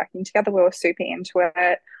were working together. We were super into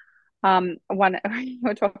it. One we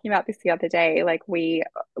were talking about this the other day, like we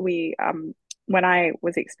when I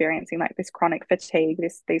was experiencing like this chronic fatigue,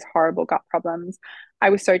 these horrible gut problems, I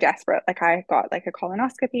was so desperate. Like I got like a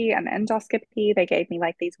colonoscopy and endoscopy. They gave me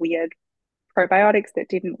like these weird probiotics that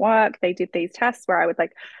didn't work. They did these tests where I would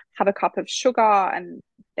like have a cup of sugar and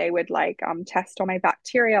they would like test on my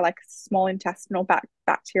bacteria, like small intestinal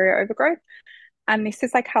bacteria overgrowth. And this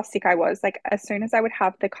is like how sick I was. Like as soon as I would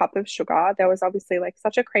have the cup of sugar, there was obviously like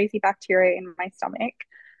such a crazy bacteria in my stomach.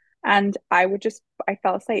 And I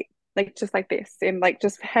fell asleep like just like this and like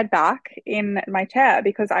just head back in my chair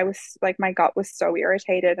because I was like, my gut was so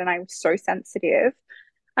irritated and I was so sensitive.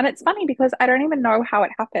 And it's funny because I don't even know how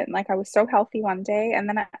it happened. Like I was so healthy one day and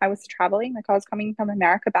then I was traveling, like I was coming from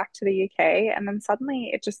America back to the UK, and then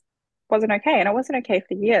suddenly it just wasn't okay. And it wasn't okay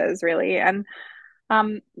for years, really. And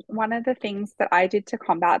one of the things that I did to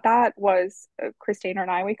combat that was Kristina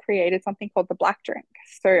and we created something called the black drink.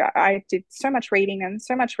 So I did so much reading and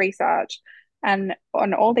so much research and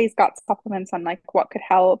on all these gut supplements on like what could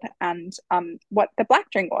help. And what the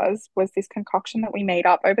black drink was this concoction that we made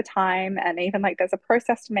up over time. And even like there's a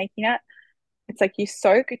process to making it. It's like you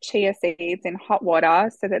soak chia seeds in hot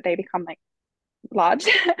water so that they become like large.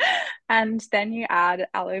 And then you add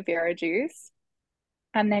aloe vera juice,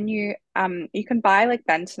 and then you can buy like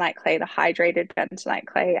bentonite clay, the hydrated bentonite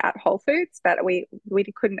clay at Whole Foods, but we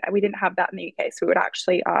didn't have that in the UK. So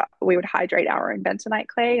we would hydrate our own bentonite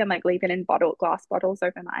clay and like leave it in glass bottles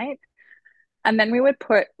overnight. And then we would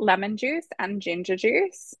put lemon juice and ginger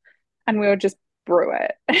juice and we would just brew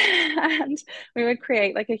it. And we would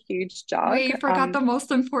create like a huge jug. Wait, you forgot the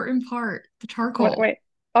most important part, the What charcoal. wait.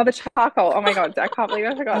 Oh, the charcoal. Oh my God. I can't believe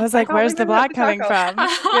I I forgot. was I like, can't where's believe I the forgot black the coming charcoal. from?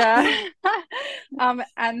 Yeah.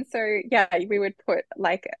 And so yeah, we would put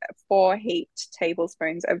like 4 heaped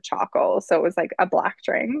tablespoons of charcoal. So it was like a black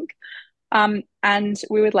drink. And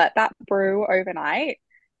we would let that brew overnight.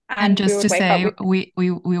 And And we just would to wake up say, with we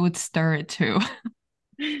would stir it too.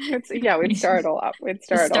 yeah, we'd stir it all up. We'd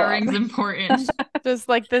The stir it all up. stirring's important. Just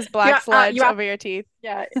like this black Yeah, sludge over your teeth.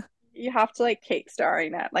 yeah, you have to like keep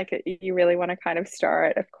stirring it. Like you really want to kind of stir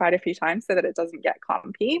it quite a few times so that it doesn't get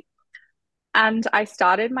clumpy. And I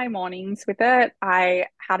started my mornings with it. I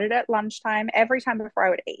had it at lunchtime. Every time before I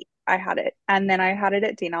would eat, I had it. And then I had it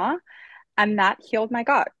at dinner, and that healed my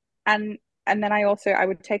gut. And then I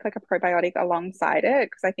would take like a probiotic alongside it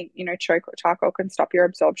because I think, charcoal can stop your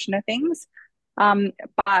absorption of things. Um,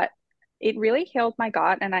 but it really healed my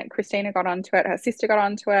gut, and Christina got onto it, her sister got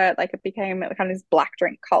onto it, like it became kind of this black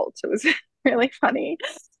drink cult. It was really funny.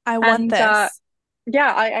 I want And this.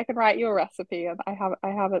 yeah, I can write you a recipe, and I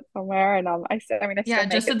have it somewhere, and I Yeah, still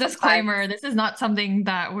make just a it sometimes. disclaimer. This is not something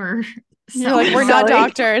that we're You're like, selling we're or not Selling.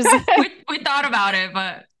 doctors. we thought about it,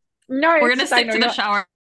 but No, we're it's gonna just I stick know to the you're shower.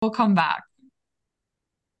 We'll come back.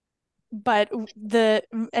 But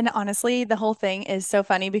and honestly, the whole thing is so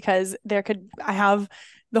funny because I have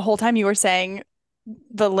the whole time you were saying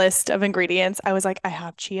the list of ingredients, I was like, I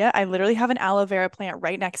have chia. I literally have an aloe vera plant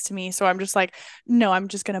right next to me. So I'm just like, no, I'm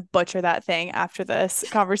just gonna butcher that thing after this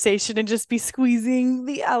conversation and just be squeezing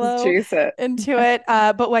the aloe Juice it. into it.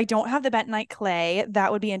 But I don't have the bentonite clay.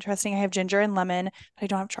 That would be interesting. I have ginger and lemon, but I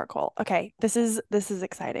don't have charcoal. Okay, this is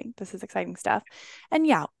exciting. This is exciting stuff. And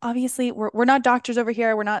yeah, obviously we're not doctors over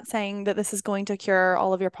here. We're not saying that this is going to cure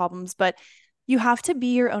all of your problems, but you have to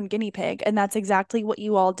be your own guinea pig. And that's exactly what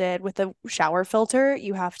you all did with the shower filter.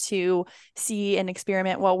 You have to see and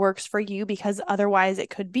experiment what works for you, because otherwise, it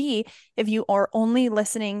could be if you are only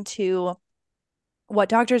listening to what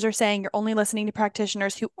doctors are saying, you're only listening to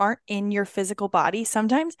practitioners who aren't in your physical body.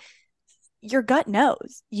 Sometimes your gut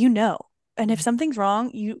knows, you know. And if something's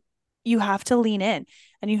wrong, you have to lean in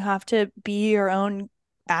and you have to be your own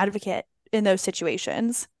advocate in those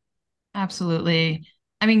situations. Absolutely.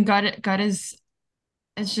 I mean, gut is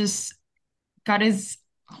it's just gut is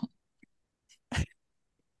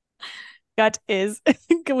Gut is,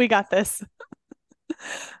 we got this.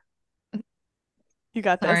 You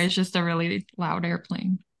got sorry, this. it's just a really loud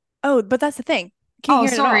airplane. Oh, but that's the thing. Can't Oh,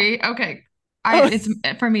 hear it at all. sorry. Okay. Oh, It's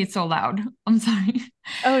for me it's so loud. I'm sorry.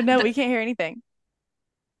 oh no, The, we can't hear anything.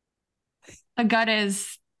 the gut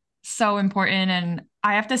is so important, and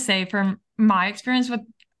I have to say from my experience with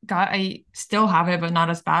gut, I still have it, but not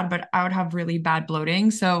as bad, but I would have really bad bloating.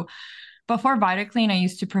 So before Vitaclean, I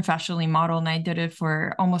used to professionally model and I did it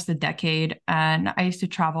for almost a decade. And I used to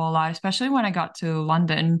travel a lot, especially when I got to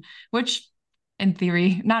London, which in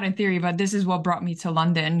theory, not in theory, but this is what brought me to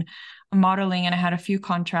London modeling. And I had a few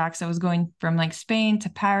contracts. I was going from like Spain to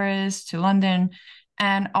Paris to London.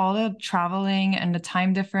 And all the traveling and the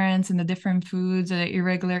time difference and the different foods, the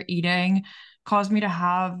irregular eating caused me to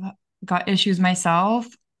have gut issues myself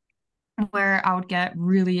where I would get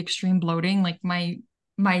really extreme bloating. Like my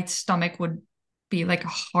stomach would be like a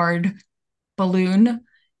hard balloon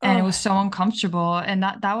and it Oh, was so uncomfortable. And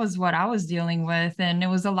that was what I was dealing with. And it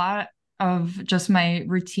was a lot of just my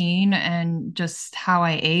routine and just how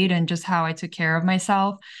I ate and just how I took care of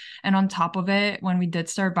myself. And on top of it, when we did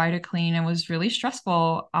start Vitaclean, it was really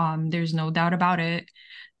stressful. There's no doubt about it.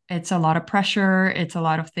 It's a lot of pressure. It's a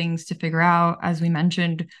lot of things to figure out. As we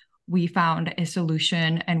mentioned, we found a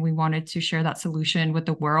solution and we wanted to share that solution with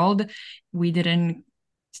the world. We didn't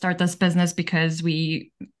start this business because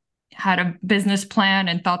we had a business plan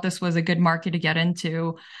and thought this was a good market to get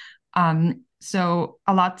into. So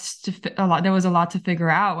there was a lot to figure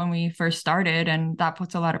out when we first started, and that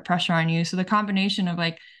puts a lot of pressure on you. So the combination of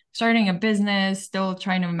like starting a business, still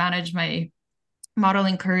trying to manage my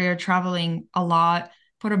modeling career, traveling a lot,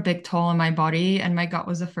 put a big toll on my body, and my gut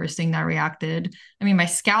was the first thing that reacted. I mean, my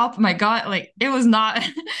scalp, my gut, like it was not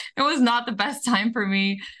it was not the best time for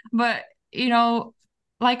me. But you know,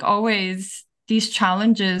 like always, these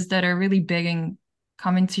challenges that are really big and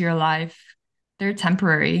come into your life, they're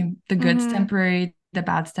temporary. The good's mm-hmm. temporary, the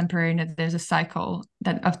bad's temporary, and there's a cycle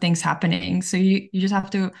that of things happening. So you just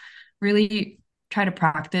have to really try to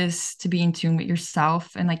practice to be in tune with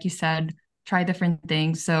yourself. And like you said, try different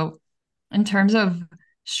things. So, in terms of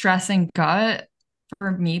stress and gut,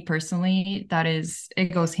 for me personally,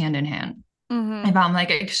 it goes hand in hand. Mm-hmm. If I'm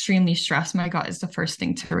like extremely stressed, my gut is the first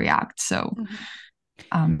thing to react. So,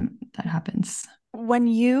 Mm-hmm. that happens. When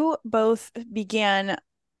you both began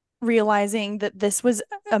realizing that this was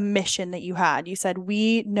a mission that you had, you said,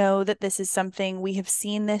 we know that this is something, we have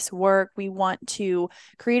seen this work, we want to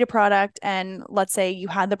create a product. And let's say you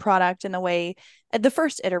had the product in the way, at the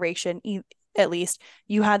first iteration, at least,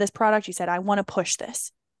 you had this product, you said, I want to push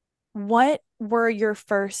this. What were your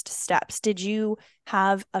first steps? Did you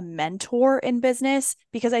have a mentor in business?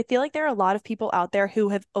 Because I feel like there are a lot of people out there who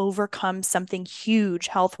have overcome something huge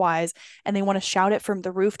health wise and they want to shout it from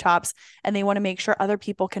the rooftops and they want to make sure other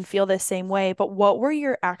people can feel the same way. But what were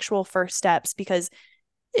your actual first steps? Because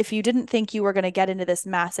if you didn't think you were going to get into this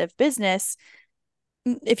massive business,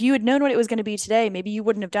 if you had known what it was going to be today, maybe you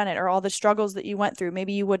wouldn't have done it, or all the struggles that you went through,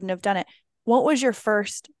 maybe you wouldn't have done it. What was your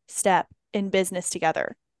first step in business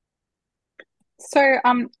together? So,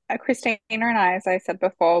 Christina and I, as I said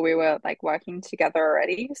before, we were like working together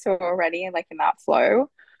already. So we're already like in that flow.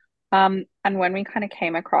 And when we kind of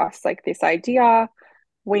came across like this idea,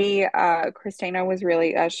 Christina was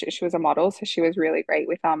really, she was a model, so she was really great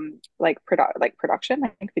with like production,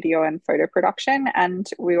 like video and photo production. And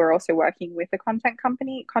we were also working with a content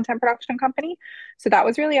production company. So that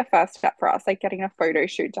was really a first step for us, like getting a photo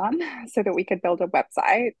shoot done so that we could build a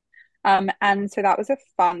website. And so that was a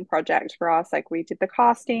fun project for us. Like we did the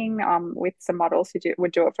casting with some models who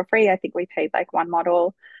would do it for free. I think we paid like one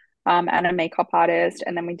model. and a makeup artist.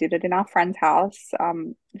 And then we did it in our friend's house.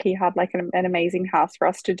 He had like an amazing house for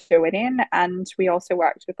us to do it in. And we also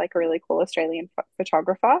worked with like a really cool Australian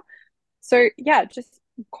photographer. So yeah, just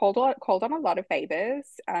called on a lot of favors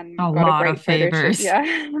A and got a lot of great photo shoot. favors. Yeah,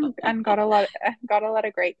 and got a lot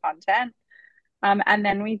of great content. And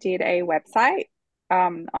then we did a website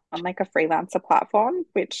on like a freelancer platform,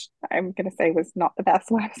 which I'm gonna say was not the best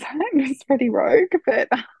website. It was pretty rogue, but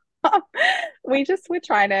we just were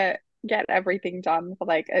trying to get everything done for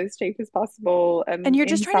like as cheap as possible. And And you're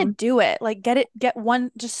just in trying to some, do it. Like get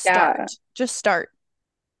one, just yeah, start. Just start.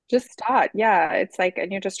 just start. Yeah, it's like,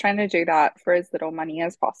 and you're just trying to do that for as little money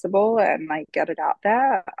as possible and like get it out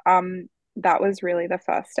there. That was really the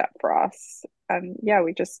first step for us. And yeah,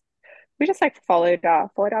 we just like followed our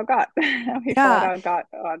gut. We followed Yeah. our gut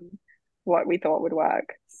on what we thought would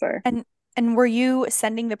work. So And and were you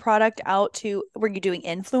sending the product out to, were you doing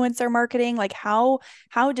influencer marketing? Like how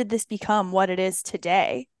did this become what it is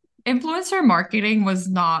today? Influencer marketing was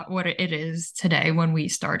not what it is today when we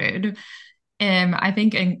started. I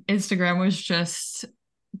think Instagram was just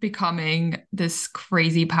becoming this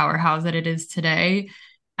crazy powerhouse that it is today.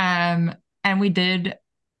 And we did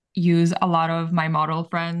use a lot of my model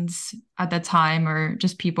friends at the time, or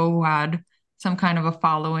just people who had some kind of a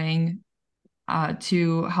following,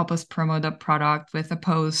 to help us promote the product with a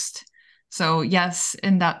post. So, yes,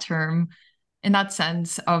 in that term, in that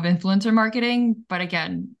sense of influencer marketing, but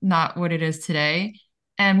again, not what it is today.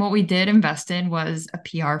 And what we did invest in was a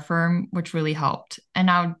PR firm, which really helped. And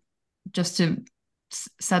now, just to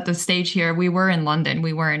set the stage here, we were in London.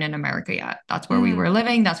 We weren't in America yet. That's where we Mm, were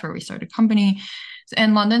living. That's where we started company.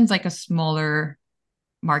 And London's like a smaller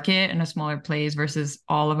market and a smaller place versus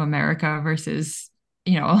all of America versus,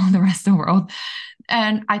 the rest of the world.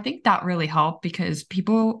 And I think that really helped because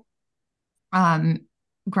people um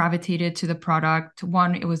gravitated to the product.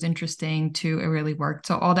 One, it was interesting. Two, it really worked.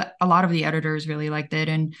 So a lot of the editors really liked it.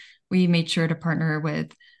 And we made sure to partner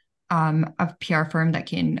with a PR firm that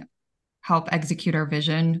can help execute our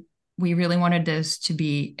vision. We really wanted this to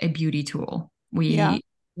be a beauty tool. yeah. We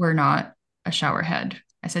were not a shower head.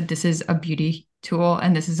 I said, this is a beauty tool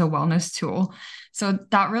and this is a wellness tool. So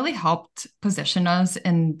that really helped position us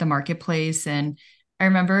in the marketplace. And I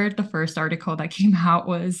remember the first article that came out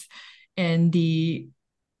was in the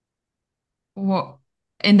well,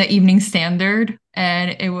 in the Evening Standard,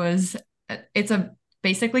 and it's a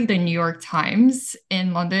basically the New York Times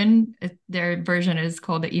in London. Their version is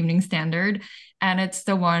called the Evening Standard, and it's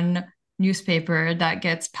the one newspaper that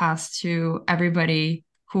gets passed to everybody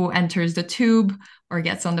who enters the tube or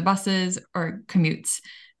gets on the buses or commutes.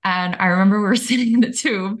 And I remember we were sitting in the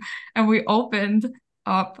tube and we opened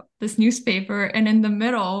up this newspaper, and in the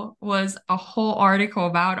middle was a whole article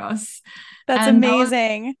about us. That's And that was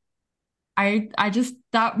amazing. I just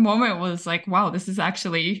that moment was like, wow, this is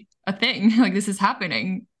actually a thing. Like this is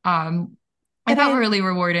happening. I And felt I really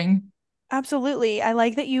rewarding. absolutely, I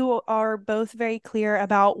like that you are both very clear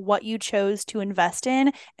about what you chose to invest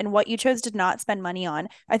in and what you chose to not spend money on.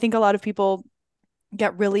 I think a lot of people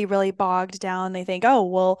get really, really bogged down. They think, oh,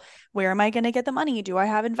 well, where am I going to get the money? Do I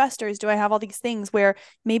have investors? Do I have all these things where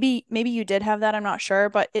maybe you did have that? I'm not sure,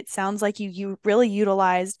 but it sounds like you really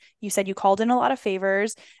utilized, you said you called in a lot of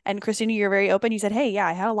favors. And Kristina, you're very open. You said, hey, yeah,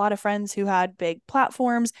 I had a lot of friends who had big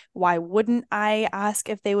platforms. Why wouldn't I ask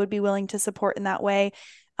if they would be willing to support in that way?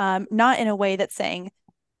 Not in a way that's saying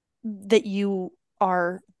that you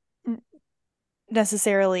are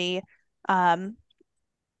necessarily um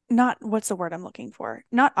not, what's the word I'm looking for?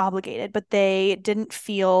 Not obligated, but they didn't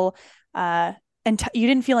feel and you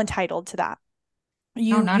didn't feel entitled to that. No,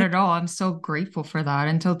 You not you at all. I'm so grateful for that.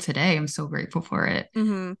 Until today, I'm so grateful for it.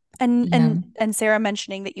 hmm and Yeah. and Sara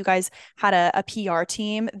mentioning that you guys had a PR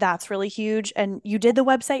team, that's really huge. And you did the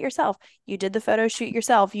website yourself. You did the photo shoot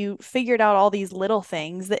yourself. You figured out all these little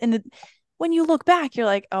things that in the when you look back, you're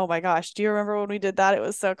like, oh my gosh, do you remember when we did that? It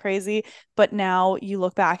was so crazy. But now you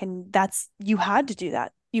look back and that's you had to do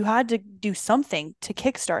that. You had to do something to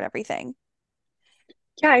kickstart everything.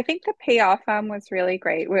 yeah, I think the PR firm was really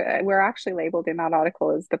great. We're actually labeled in that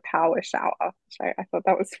article as the power shower, which I thought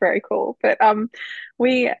that was very cool. But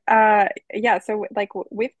we yeah, so like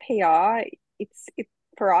with PR, it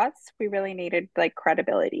for us, we really needed like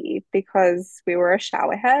credibility because we were a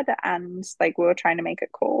showerhead and like we were trying to make it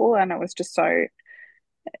cool, and it was just so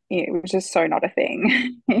not a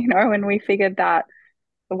thing, and we figured that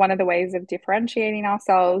one of the ways of differentiating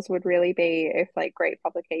ourselves would really be if like great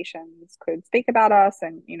publications could speak about us.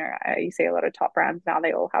 And you see a lot of top brands now,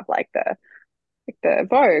 they all have like the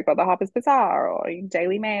Vogue or the Harper's Bazaar or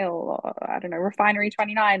Daily Mail or I don't know, Refinery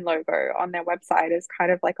 29 logo on their website as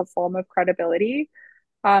kind of like a form of credibility.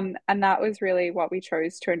 And that was really what we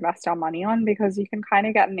chose to invest our money on because you can kind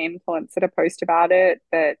of get an influencer to post about it,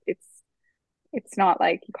 but it's not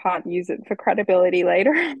like you can't use it for credibility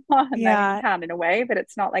later on. I mean, you Yeah. can in a way, but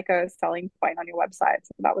it's not like a selling point on your website.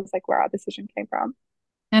 So that was like where our decision came from.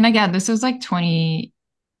 And again, this was like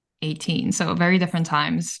 2018, so very different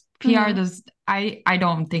times. PR Hmm. does I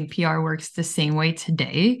don't think PR works the same way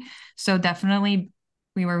today. So definitely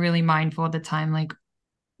we were really mindful at the time, like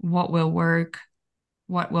what will work,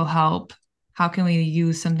 what will help, how can we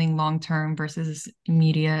use something long term versus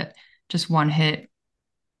immediate, just one hit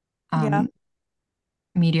Yeah. um,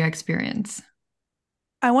 media experience.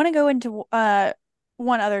 I want to go into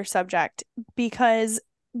one other subject because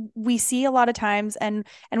we see a lot of times, and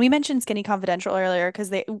we mentioned Skinny Confidential earlier because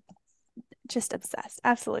they just obsessed,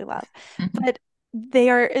 absolutely love. Mhm. But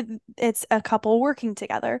it's a couple working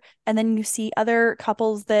together, and then you see other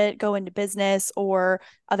couples that go into business or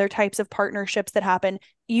other types of partnerships that happen.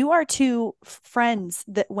 You are two friends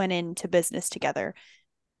that went into business together.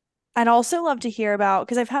 I'd also love to hear about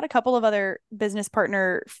because I've had a couple of other business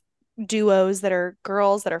partner duos that are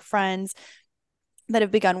girls that are friends that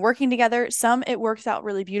have begun working together. Some it works out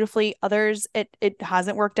really beautifully, others it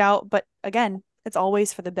hasn't worked out, but again, it's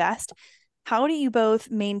always for the best. How do you both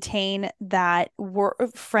maintain that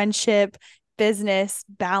friendship business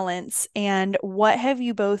balance, and what have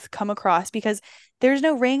you both come across? Because there's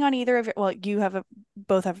no ring on either of it. Well, you have a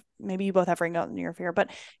both have maybe you both have ring on your finger, but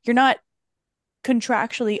you're not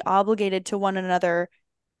contractually obligated to one another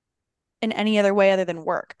in any other way other than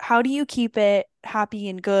work. How do you keep it happy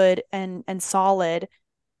and good and solid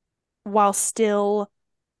while still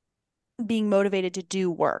being motivated to do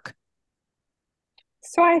work?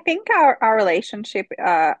 So I think our relationship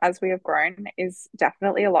as we have grown is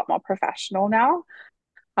definitely a lot more professional now.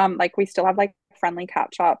 Like we still have like friendly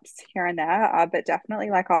catch ups here and there, but definitely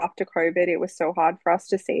like after COVID, it was so hard for us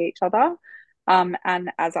to see each other. And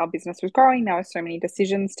as our business was growing, there were so many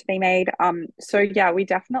decisions to be made. So yeah, we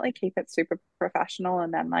definitely keep it super professional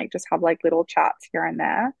and then like just have like little chats here and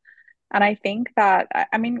there. And I think that,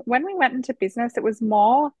 I mean, when we went into business, it was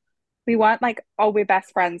more, we weren't like, oh, we're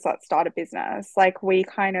best friends, let's start a business. Like we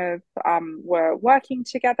kind of were working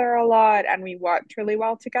together a lot and we worked really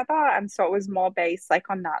well together. And so it was more based like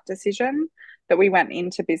on that decision that we went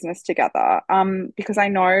into business together. Because I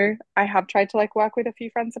know I have tried to like work with a few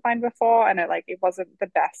friends of mine before and it wasn't the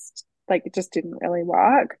best, like it just didn't really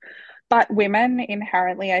work. But women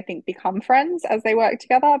inherently, I think, become friends as they work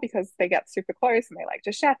together because they get super close and they like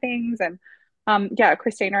to share things. And yeah,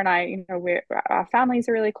 Kristina and I, our families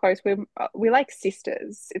are really close. We like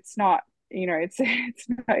sisters. It's not,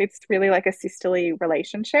 it's really like a sisterly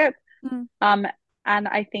relationship. Mm. Um, and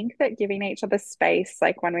I think that giving each other space,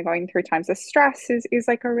 like when we're going through times of stress, is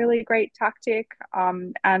like a really great tactic.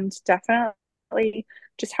 And definitely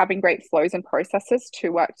just having great flows and processes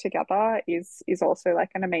to work together is also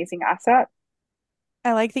like an amazing asset.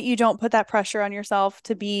 I like that you don't put that pressure on yourself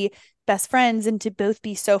to be best friends and to both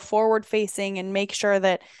be so forward facing and make sure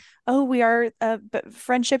that, oh, we are a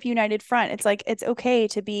friendship united front. It's like it's okay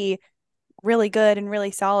to be really good and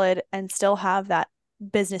really solid and still have that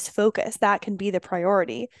business focus. That can be the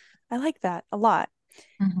priority. I like that a lot.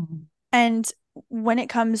 Mhm. And when it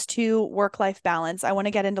comes to work-life balance, I want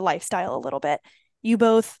to get into lifestyle a little bit. You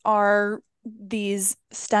both are these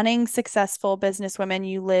stunning, successful businesswomen.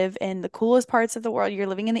 You live in the coolest parts of the world. You're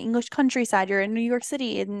living in the English countryside. You're in New York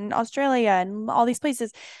City, in Australia, and all these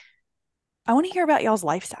places. I want to hear about y'all's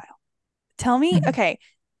lifestyle. Tell me, Mhm. okay,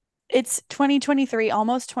 it's 2023,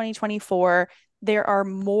 almost 2024. There are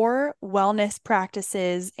more wellness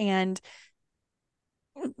practices and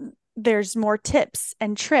there's more tips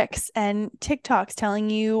and tricks and TikToks telling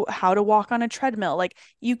you how to walk on a treadmill. Like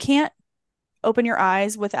you can't open your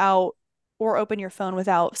eyes without or open your phone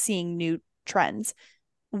without seeing new trends.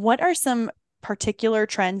 What are some particular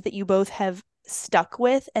trends that you both have stuck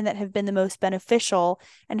with and that have been the most beneficial?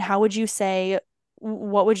 And how would you say,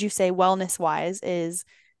 what would you say wellness wise is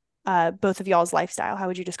both of y'all's lifestyle? How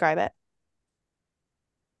would you describe it?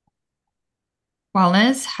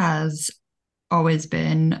 Wellness has always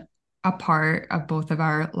been a part of both of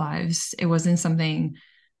our lives. It wasn't something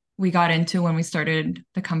we got into when we started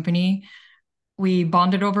the company. We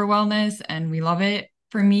bonded over wellness and we love it.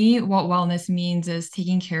 For me, what wellness means is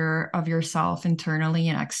taking care of yourself internally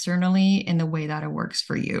and externally in the way that it works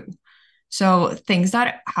for you. So, things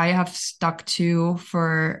that I have stuck to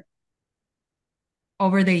for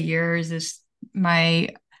over the years is my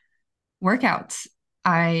workouts.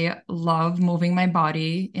 I love moving my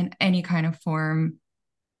body in any kind of form.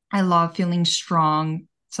 I love feeling strong.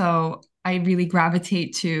 So I really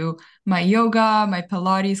gravitate to my yoga, my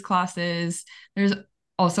Pilates classes. There's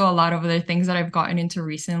also a lot of other things that I've gotten into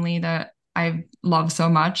recently that I love so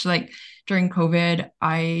much. Like during COVID,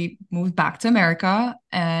 I moved back to America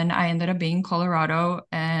and I ended up being in Colorado,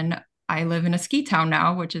 and I live in a ski town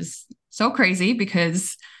now, which is so crazy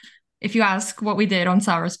because if you ask what we did on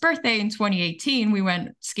Sara's birthday in 2018, we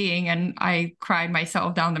went skiing and I cried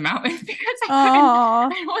myself down the mountain because I couldn't, Oh,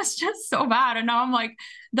 it was just so bad. And now I'm like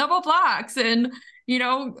double blacks and,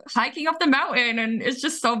 hiking up the mountain. And it's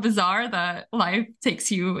just so bizarre that life takes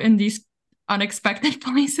you in these unexpected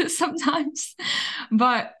places sometimes.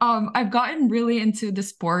 But I've gotten really into the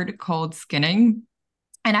sport called skinning,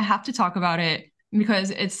 and I have to talk about it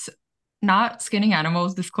because it's not skinning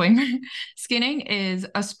animals, disclaimer. Skinning is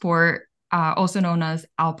a sport also known as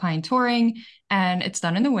alpine touring, and it's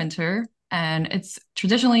done in the winter. And it's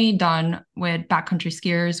traditionally done with backcountry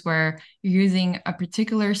skiers where you're using a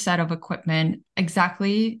particular set of equipment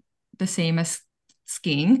exactly the same as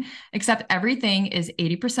skiing, except everything is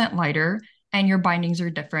 80% lighter and your bindings are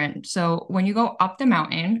different. So when you go up the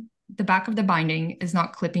mountain, the back of the binding is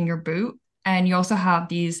not clipping your boot. And you also have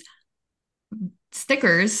these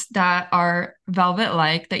stickers that are velvet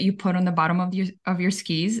like that you put on the bottom of your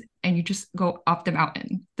skis, and you just go up the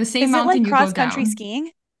mountain. The same is it like mountain you go cross country down.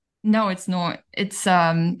 skiing? No, it's not. It's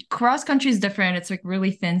cross country is different. It's like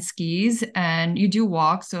really thin skis and you do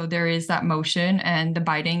walk, so there is that motion and the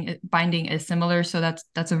binding is similar, so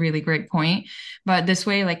that's a really great point. But this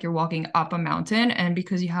way like you're walking up a mountain, and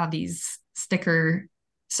because you have these stickers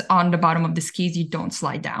on the bottom of the skis, you don't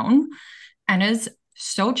slide down. And it's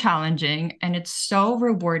so challenging and it's so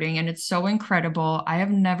rewarding and it's so incredible. I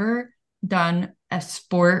have never done a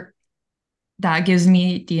sport that gives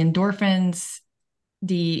me the endorphins,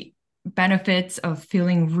 the benefits of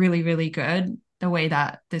feeling really, really good the way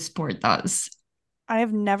that this sport does. I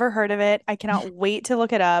have never heard of it. I cannot wait to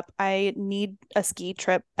look it up. I need a ski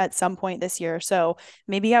trip at some point this year, so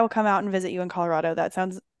maybe I will come out and visit you in Colorado. That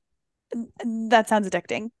sounds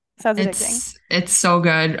addicting. Sounds addicting. It's so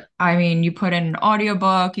good. I mean, you put in an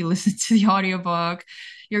audiobook, you listen to the audiobook,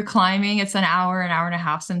 you're climbing, it's an hour and a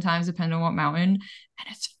half sometimes, depending on what mountain, and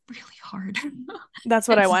it's really hard. That's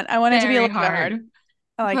what I It's want. I want it to be a very little bit hard. hard.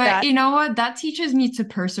 I like But that. you know what? That teaches me to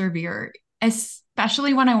persevere,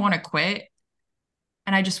 especially when I want to quit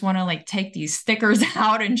and I just want to like take these stickers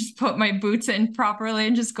out and just put my boots in properly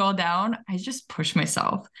and just go down. I just push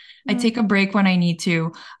myself. I Mm. take a break when I need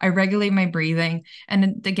to. I regulate my breathing.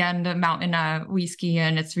 And again, the mountain we ski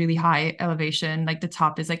in, it's really high elevation. Like the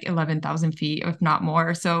top is like 11,000 feet, if not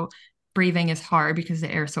more. So breathing is hard because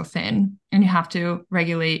the air is so thin and you have to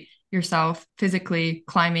regulate yourself physically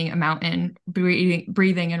climbing a mountain,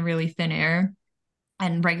 breathing in really thin air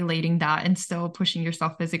and regulating that and still pushing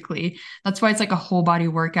yourself physically. That's why it's like a whole body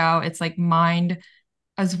workout. It's like mind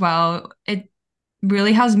as well. It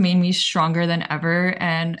really has made me stronger than ever.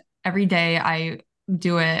 And every day I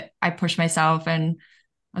do it, I push myself. And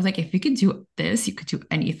I was like, if you could do this, you could do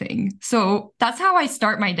anything. So that's how I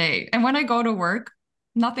start my day. And when I go to work,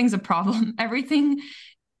 nothing's a problem. Everything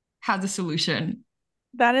has a solution.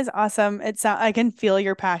 That is awesome. I can feel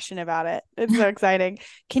your passion about it. It's so exciting.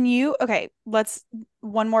 Okay, let's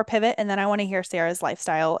one more pivot and then I want to hear Sarah's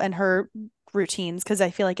lifestyle and her routines because I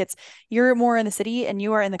feel like you're more in the city and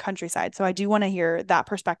you are in the countryside. So I do want to hear that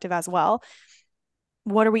perspective as well.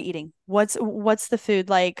 What are we eating? What's the food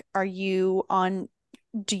like? Do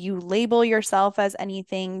you label yourself as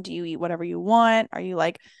anything? Do you eat whatever you want? Are you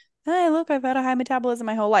like, hey, look, I've had a high metabolism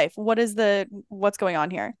my whole life. What's going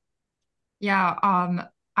on here? Yeah,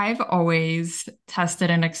 I've always tested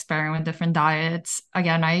and experimented with different diets.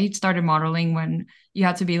 Again, I started modeling when you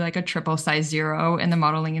had to be like a triple size zero in the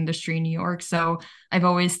modeling industry in New York. So I've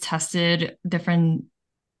always tested different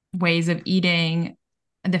ways of eating,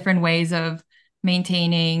 different ways of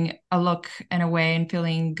maintaining a look and a way and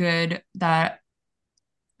feeling good that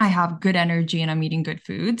I have good energy and I'm eating good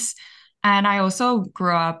foods. And I also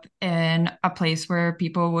grew up in a place where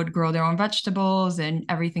people would grow their own vegetables and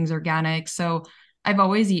everything's organic. So I've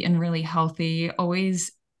always eaten really healthy,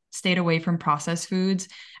 always stayed away from processed foods.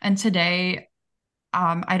 And today,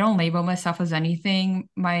 I don't label myself as anything.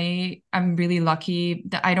 I'm really lucky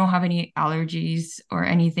that I don't have any allergies or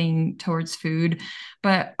anything towards food,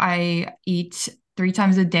 but I eat 3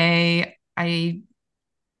 times a day. I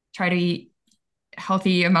try to eat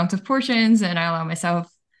healthy amount of portions and I allow myself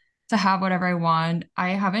to have whatever I want.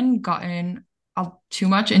 I haven't gotten too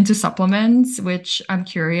much into supplements, which I'm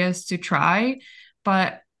curious to try,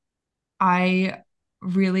 but I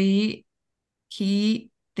really key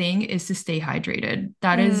thing is to stay hydrated.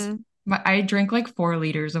 That is Mm, I drink like 4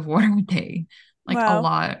 liters of water a day, like a wow.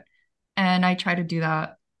 lot. And I try to do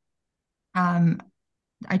that. Um,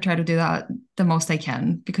 I try to do that the most I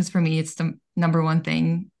can because for me, it's the number one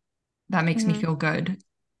thing that makes me Hmm. feel good.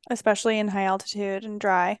 Especially in high altitude and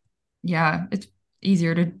dry. Yeah, it's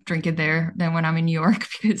easier to drink it there than when I'm in New York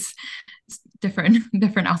because it's different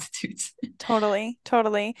altitudes. Totally,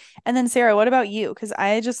 totally. And then Sarah, what about you? Because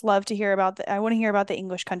I just love to hear about I want to hear about the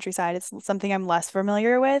English countryside. It's something I'm less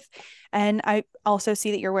familiar with. And I also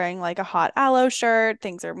see that you're wearing like a hot aloe shirt.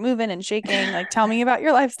 Things are moving and shaking. Like, tell me about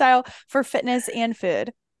your lifestyle for fitness and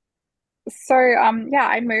food. So yeah,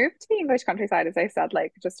 I moved to the English countryside as I said,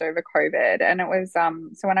 like just over COVID. And it was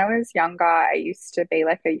so when I was younger, I used to be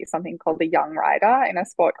like a something called a young rider in a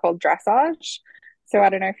sport called dressage. So I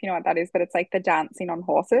don't know if you know what that is, but it's like the dancing on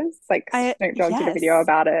horses. Like Snoop Dogg did a video Yes.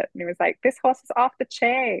 about it and he was like, this horse is off the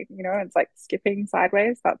chain, it's like skipping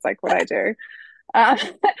sideways. That's like what I do. Uh,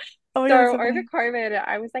 Oh my so God, that's so over funny. COVID,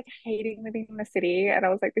 I was like hating living in the city and I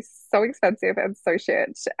was like, this is so expensive and so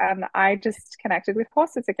shit. And I just connected with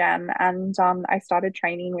horses again. And I started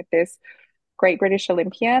training with this great British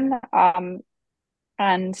Olympian.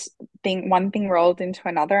 And one thing rolled into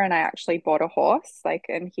another and I actually bought a horse. Like,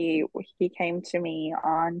 and he came to me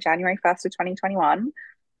on January 1st of 2021.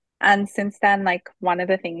 And since then, like one of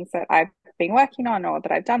the things that I've been working on or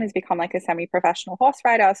that I've done is become like a semi-professional horse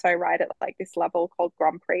rider. So I ride at like this level called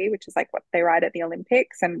Grand Prix, which is like what they ride at the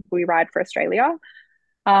Olympics, and we ride for Australia.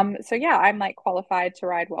 So yeah, I'm like qualified to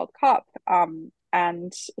ride World Cup.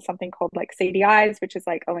 And something called like CDIs, which is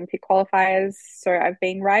like Olympic qualifiers. So I've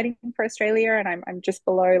been riding for Australia and I'm just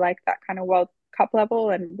below like that kind of World Cup level,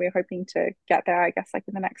 and we're hoping to get there, I guess, like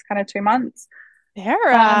in the next kind of 2 months.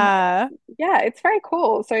 Um, Sarah. yeah, it's very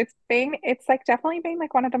cool. So it's like definitely been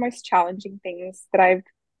like one of the most challenging things that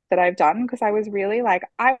I've done because I was really like,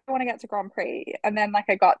 I want to get to Grand Prix. And then like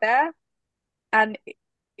I got there and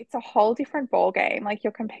it's a whole different ball game. Like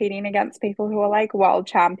you're competing against people who are like world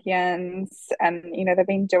champions and they've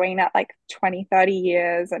been doing it like 20, 30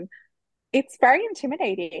 years and it's very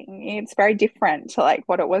intimidating. It's very different to like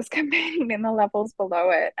what it was competing in the levels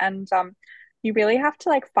below it. And you really have to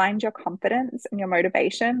like find your confidence and your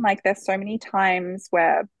motivation. Like there's so many times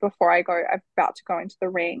where before I'm about to go into the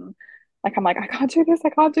ring, like I'm like, I can't do this, I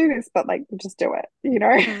can't do this, but like you just do it.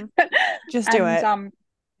 Hmm. Just do And it.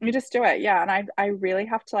 you just do it, yeah. And I really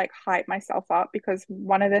have to like hype myself up because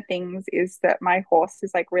one of the things is that my horse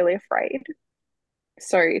is like really afraid.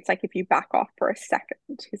 So it's like if you back off for a second,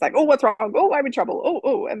 he's like, "Oh, what's wrong? Oh, I'm in trouble.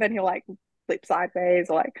 Oh," and then he'll like flip sideways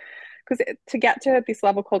or like because to get to this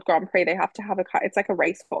level called Grand Prix, they have to have it's like a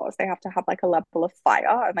racehorse. They have to have like a level of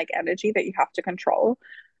fire and like energy that you have to control.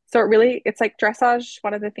 So it's like dressage.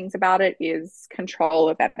 One of the things about it is control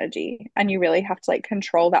of energy, and you really have to like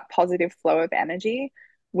control that positive flow of energy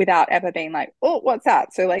without ever being like, "Oh, what's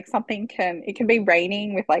that?" So like it can be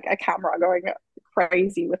raining with like a camera going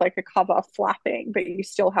crazy with like a cover flapping, but you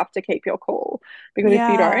still have to keep your cool because if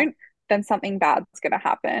you Yeah. don't, then something bad's going to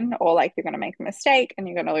happen or like you're going to make a mistake and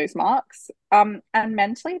you're going to lose marks. And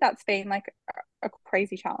mentally, that's been like a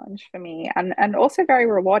crazy challenge for me and also very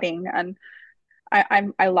rewarding. And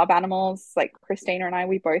I love animals. Like Kristina and I,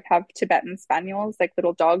 we both have Tibetan spaniels, like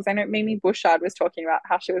little dogs. I know Mimi Bouchard was talking about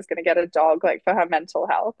how she was going to get a dog like for her mental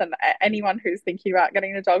health. And anyone who's thinking about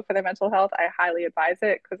getting a dog for their mental health, I highly advise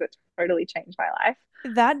it because it totally changed my life.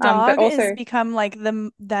 That But dog is also, become like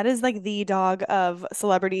that is like the dog of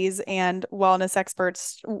celebrities and wellness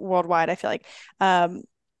experts worldwide, I feel like. Um,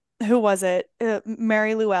 who was it?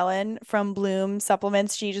 Mary Llewellyn from Bloom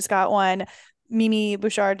Supplements. She just got one. Mimi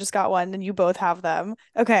Bouchard just got one, and you both have them.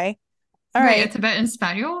 Okay. All Wait, a right. Tibetan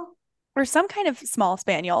Spaniel? Or some kind of small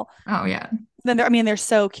spaniel. Oh yeah. Then they're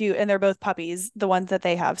so cute, and they're both puppies, the ones that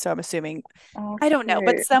they have. So I'm assuming, oh, I don't know,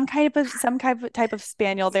 but cute. some kind of type of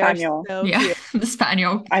spaniel. They are Spaniel. so Yeah, cute. the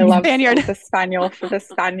Spaniel. I love Spaniard. the Spaniel for the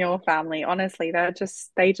Spaniel family. Honestly,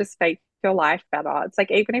 they just make your life better. It's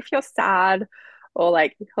like even if you're sad or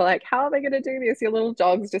like you're like, how am I gonna do this? Your little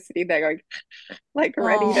dog's just sitting there going like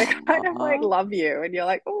ready to kind of like Aww. love you. And you're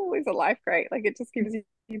like, oh, is it life great? Like it just gives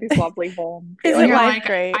you this lovely warm Is it You're feeling. life like,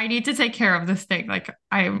 great? I need to take care of this thing. Like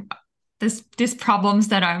this problems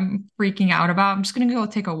that I'm freaking out about. I'm just gonna go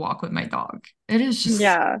take a walk with my dog. It is just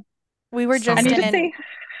Yeah. We were so And just you just good. in see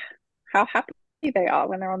how happy they are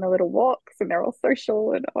when they're on the little walks and they're all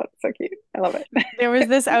social and oh, it's so cute. I love it. there was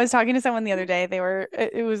this I was talking to someone the other day.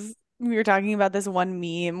 It was we were talking about this one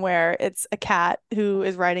meme where it's a cat who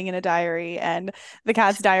is writing in a diary and the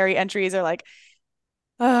cat's diary entries are like,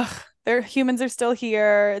 ugh, their humans are still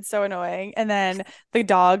here. It's so annoying. And then the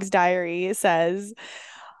dog's diary says,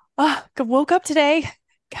 oh, woke up today,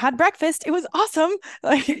 had breakfast. It was awesome.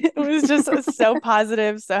 Like it was just so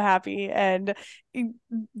positive, so happy. And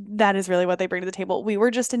that is really what they bring to the table. We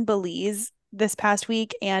were just in Belize this past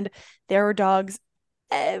week and there were dogs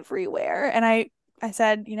everywhere. And I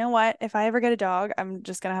said, you know what? If I ever get a dog, I'm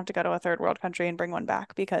just gonna have to go to a third world country and bring one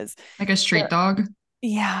back because Like a street they're, dog.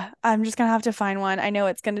 yeah, I'm just gonna have to find one. I know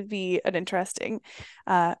it's gonna be an interesting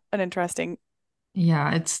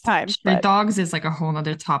Yeah, it's time, street but dogs is like a whole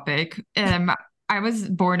nother topic. I was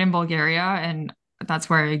born in Bulgaria and that's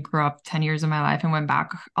where I grew up 10 years of my life and went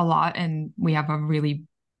back a lot. And we have a really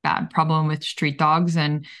bad problem with street dogs.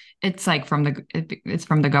 And it's like it's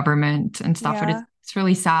from the government and stuff. But yeah, it's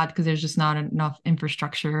really sad because there's just not enough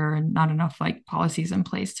infrastructure and not enough like policies in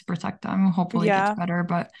place to protect them. Hopefully it gets yeah. better.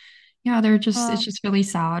 But yeah, they're just Uh, it's just really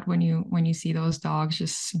sad when you see those dogs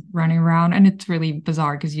just running around and it's really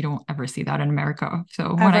bizarre because you don't ever see that in America.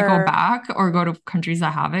 So when I go ever. back or go to countries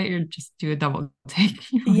that have it, you just do a double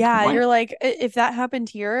take. You're like, Yeah, what? you're like, if that happened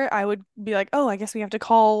here, I would be like, oh, I guess we have to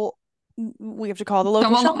call the local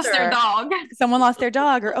Someone lost their shelter. dog. Someone lost their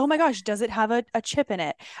dog, or oh my gosh, does it have a chip in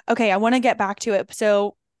it? Okay, I want to get back to it.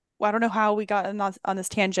 So well, I don't know how we got on this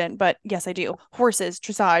tangent, but yes, I do. Horses,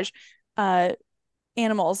 dressage, uh,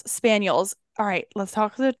 animals, spaniels. All right, let's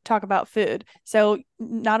talk about food. So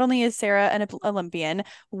not only is Sarah an Olympian,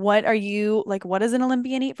 what are you like? What does an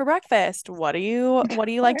Olympian eat for breakfast? What do you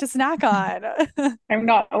like to snack on? I'm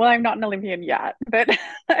not an Olympian yet, but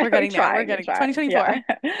We're we're getting there. We're trying, we're getting trying. Yeah. 2024.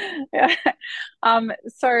 Yeah.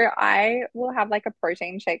 So I will have like a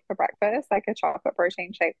protein shake for breakfast, like a chocolate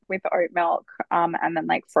protein shake with oat milk, and then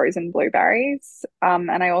like frozen blueberries.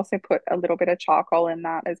 And I also put a little bit of charcoal in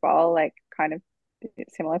that as well, like kind of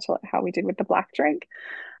similar to how we did with the black drink.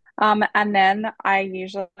 And then I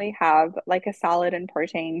usually have like a salad and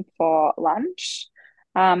protein for lunch.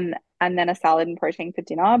 And then a salad and protein for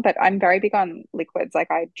dinner. But I'm very big on liquids. Like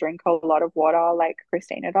I drink a lot of water, like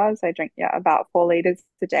Kristina does. I drink, yeah, about 4 liters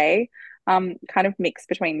a day, kind of mix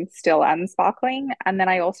between still and sparkling. And then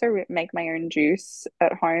I also make my own juice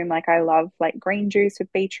at home. Like I love like green juice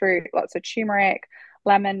with beetroot, lots of turmeric,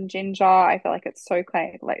 lemon, ginger. I feel like it's so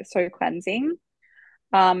cleansing.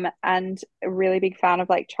 And a really big fan of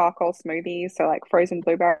like charcoal smoothies. So like frozen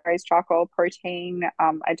blueberries, charcoal protein.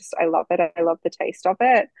 I love it. I love the taste of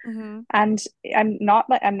it. Hmm. And I'm not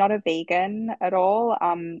a vegan at all.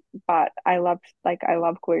 But I love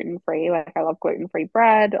gluten free. Like I love gluten free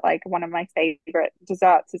bread. Like one of my favorite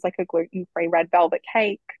desserts is like a gluten free red velvet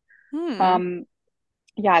cake. Hmm. Um,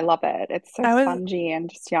 yeah, I love it. It's so I was spongy and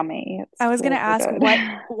just yummy. It's I was gonna really ask good.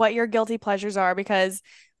 what your guilty pleasures are because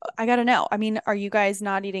I gotta know. I mean, are you guys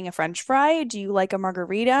not eating a French fry? Do you like a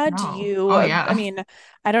margarita? Do No. you, Oh I yeah. mean,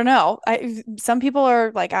 I don't know. Some people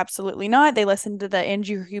are like absolutely not. They listen to the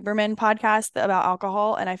Andrew Huberman podcast about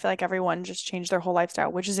alcohol, and I feel like everyone just changed their whole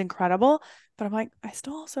lifestyle, which is incredible. But I'm like, I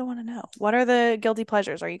still also want to know what are the guilty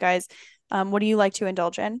pleasures? Are you guys, what do you like to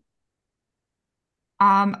indulge in?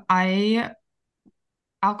 I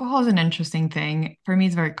alcohol is an interesting thing. For me,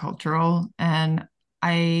 it's very cultural and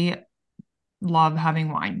I love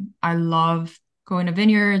having wine. I love going to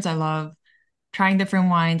vineyards. I love trying different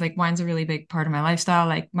wines. Like wine's a really big part of my lifestyle.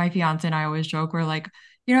 Like my fiance and I always joke, we're like,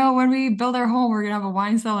 when we build our home, we're gonna have a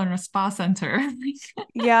wine cellar and a spa center.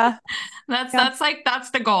 Yeah, yeah.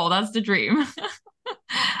 That's the goal. That's the dream.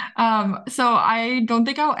 So I don't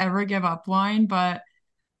think I'll ever give up wine, but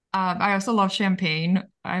I also love champagne.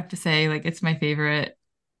 I have to say, like it's my favorite.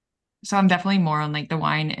 So I'm definitely more on like the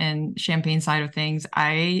wine and champagne side of things.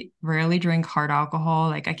 I rarely drink hard alcohol.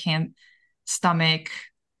 Like I can't stomach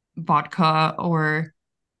vodka or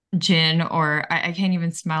gin or I can't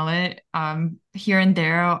even smell it. Here and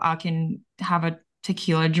there I can have a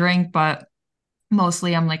tequila drink, but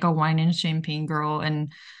mostly I'm like a wine and champagne girl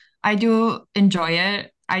and I do enjoy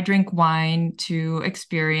it. I drink wine to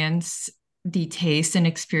experience the taste and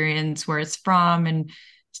experience where it's from and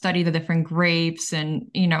study the different grapes and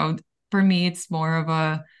for me it's more of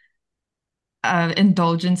a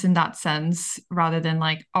indulgence in that sense rather than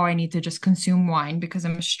like oh I need to just consume wine because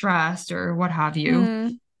I'm stressed or what have you.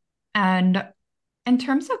 Mm, And in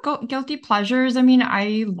terms of guilty pleasures, I mean,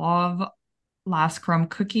 I love Last Crumb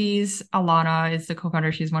cookies. Alana is the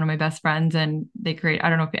co-founder. She's one of my best friends, and they create, I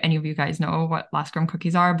don't know if any of you guys know what Last Crumb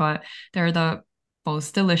cookies are, but they're the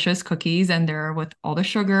most delicious cookies, and they're with all the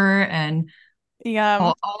sugar and yeah,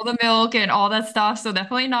 all the milk and all that stuff. So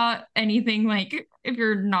definitely not anything like if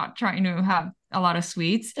you're not trying to have a lot of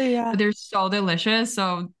sweets, yeah, but they're so delicious.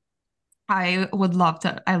 So I would love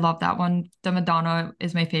to. I love that one. The Madonna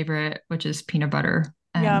is my favorite, which is peanut butter,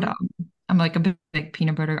 and yum. I'm like a big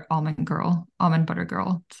peanut butter almond butter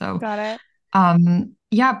girl. So, Got it.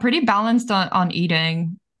 yeah, pretty balanced on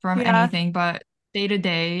eating. from Yeah. anything, but day to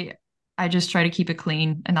day, I just try to keep it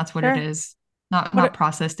clean, and that's what it Sure. is. Not What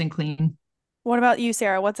processed and clean. what about you,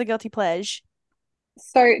 Sarah? What's a guilty pleasure?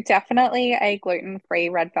 So definitely a gluten-free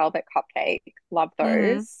red velvet cupcake. Love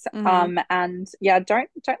Mm-hmm. those. Mm-hmm. And yeah, don't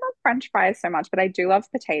love French fries so much, but I do love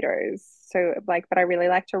potatoes. So like, but I really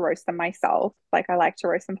like to roast them myself. Like I like to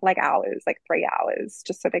roast them for like hours, like 3 hours,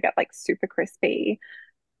 just so they get like super crispy.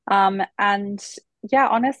 And yeah,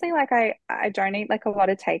 honestly, like I don't eat like a lot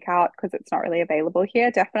of takeout because it's not really available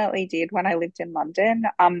here. Definitely did when I lived in London.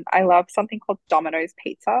 I love something called Domino's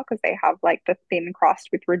Pizza because they have like the thin crust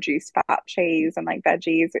with reduced fat cheese and like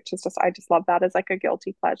veggies, which is just I just love that as like a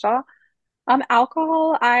guilty pleasure.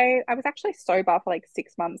 Alcohol, I was actually sober for like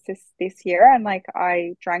 6 months this year, and like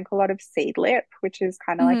I drank a lot of Seedlip, which is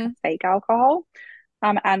kind of like a Mm-hmm. fake alcohol.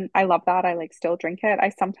 And I love that. I like still drink it. I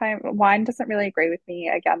sometimes wine doesn't really agree with me.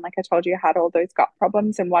 Again, like I told you, I had all those gut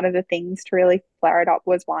problems, and one of the things to really flare it up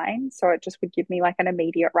was wine. So it just would give me like an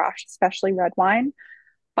immediate rash, especially red wine.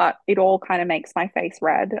 But it all kind of makes my face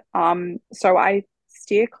red. So I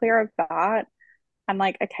steer clear of that. And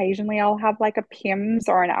like occasionally I'll have like a Pimm's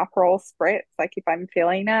or an Aperol spritz, like if I'm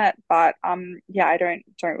feeling it. But yeah, I don't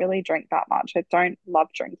really drink that much. I don't love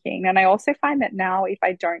drinking. And I also find that now if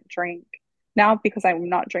I don't drink now because I'm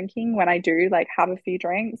not drinking, when I do like have a few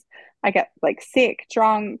drinks, I get like sick,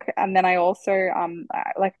 drunk, and then I also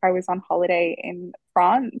like I was on holiday in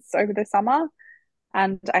France over the summer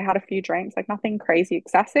and I had a few drinks, like nothing crazy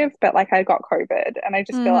excessive, but like I got COVID. And I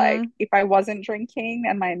just feel like Mm-hmm. if I wasn't drinking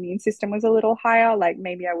and my immune system was a little higher, like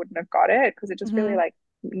maybe I wouldn't have got it because it just really Mm-hmm. like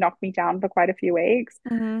knocked me down for quite a few weeks.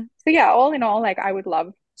 Mm-hmm. So yeah, all in all, like I would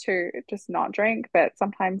love to just not drink, but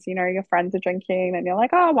sometimes, your friends are drinking and you're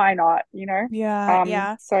like, oh, why not, Yeah,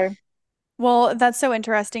 yeah. So Well, that's so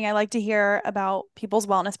interesting. I like to hear about people's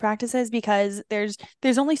wellness practices because there's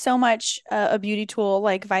only so much a beauty tool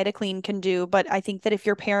like Vitaclean can do, but I think that if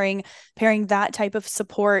you're pairing that type of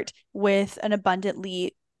support with an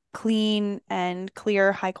abundantly clean and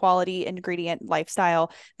clear, high quality ingredient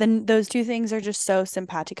lifestyle, then those two things are just so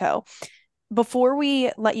simpatico. Before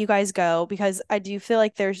we let you guys go, because I do feel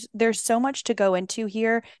like there's so much to go into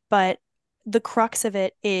here, but the crux of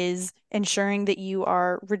it is ensuring that you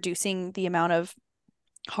are reducing the amount of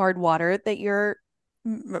hard water that you're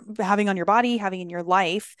having on your body, having in your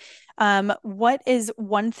life. What is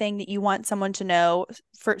one thing that you want someone to know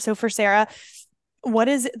for Sarah, what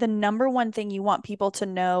is the number one thing you want people to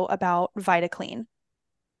know about VitaClean?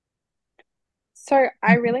 So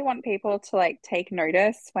I really want people to like take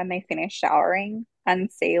notice when they finish showering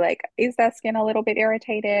and see like, is their skin a little bit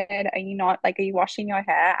irritated? Are you not like, are you washing your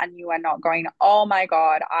hair and you are not going, oh my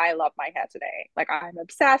God, I love my hair today. Like I'm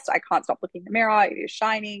obsessed. I can't stop looking in the mirror. It is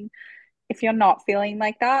shining. If you're not feeling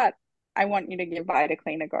like that, I want you to give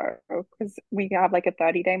Vitaclean a go because we have like a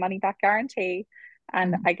 30-day money back guarantee.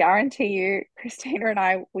 And I guarantee you, Christina and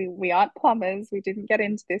I, we aren't plumbers. We didn't get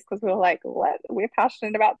into this because we were like, we're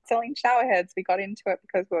passionate about selling shower heads. We got into it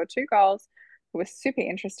because we were two girls who were super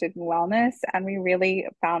interested in wellness and we really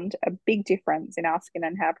found a big difference in our skin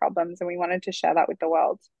and hair problems. And we wanted to share that with the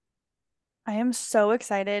world. I am so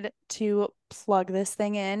excited to plug this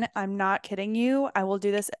thing in. I'm not kidding you. I will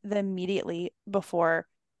do this immediately before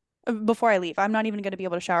I leave. I'm not even going to be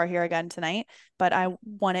able to shower here again tonight, but I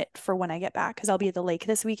want it for when I get back because I'll be at the lake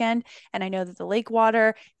this weekend. And I know that the lake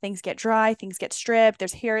water, things get dry, things get stripped.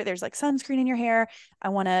 There's like sunscreen in your hair. I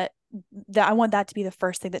want to I want that to be the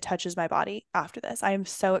first thing that touches my body after this. I am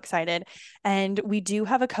so excited. And we do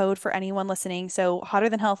have a code for anyone listening. So Hotter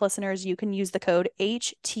Than Health listeners, you can use the code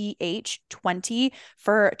HTH20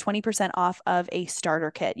 for 20% off of a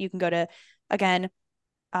starter kit. You can go to, again,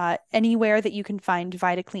 anywhere that you can find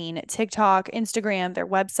Vitaclean, TikTok, Instagram, their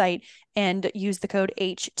website, and use the code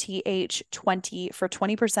HTH20 for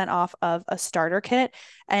 20% off of a starter kit.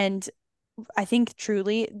 And I think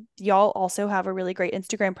truly, y'all also have a really great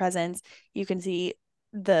Instagram presence. You can see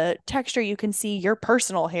the texture, you can see your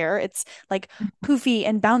personal hair. It's like poofy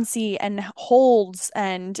and bouncy and holds,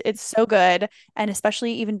 and it's so good. And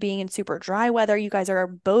especially even being in super dry weather, you guys are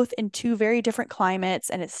both in two very different climates,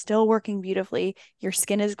 and it's still working beautifully. Your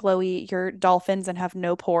skin is glowy, you're dolphins and have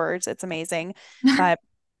no pores. It's amazing. But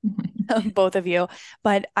both of you.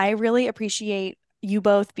 But I really appreciate you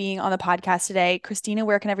both being on the podcast today. Kristina,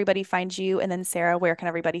 where can everybody find you? And then Sarah, where can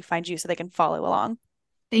everybody find you so they can follow along?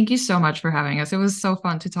 Thank you so much for having us. It was so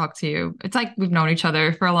fun to talk to you. It's like we've known each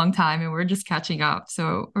other for a long time and we're just catching up.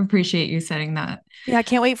 So I appreciate you setting that. Yeah, I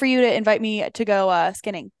can't wait for you to invite me to go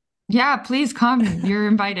skinning. Yeah, please come. You're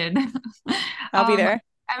invited. I'll be Um, there.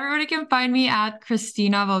 Everybody can find me at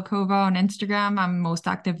Kristina Velkova on Instagram. I'm most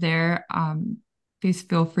active there. please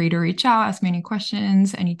feel free to reach out, ask me any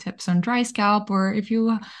questions, any tips on dry scalp, or if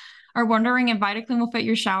you are wondering if Vitaclean will fit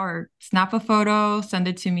your shower, snap a photo, send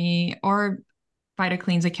it to me, or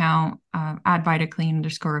Vitaclean's account, at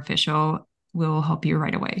Vitaclean_official will help you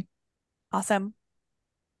right away. Awesome.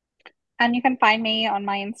 And you can find me on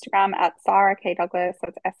my Instagram at Sara K Douglas.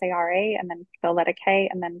 That's Sara, and then the letter K,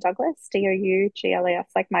 and then Douglas, Douglas,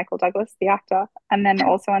 like Michael Douglas, the actor. And then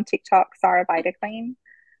also on TikTok, Sara Vitaclean.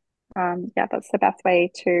 Yeah, that's the best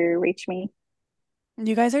way to reach me.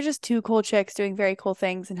 You guys are just two cool chicks doing very cool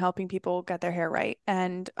things and helping people get their hair right.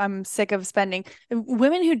 And I'm sick of spending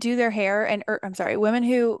women who do their hair women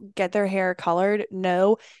who get their hair colored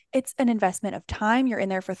know it's an investment of time. You're in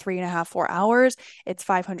there for 3.5, 4 hours. It's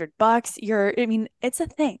 $500. It's a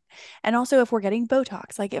thing. And also if we're getting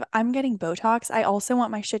Botox, like if I'm getting Botox, I also want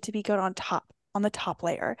my shit to be good on the top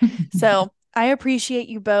layer. So I appreciate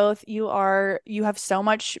you both. You have so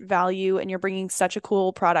much value and you're bringing such a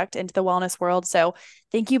cool product into the wellness world. So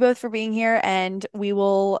thank you both for being here, and we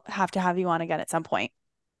will have to have you on again at some point.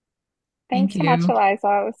 Thanks so much, Eliza.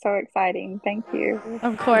 It was so exciting. Thank you.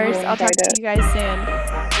 Of course. Really I'll talk to you guys soon.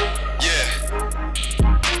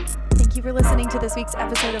 Thank you for listening to this week's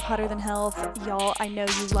episode of Hotter Than Health. Y'all, I know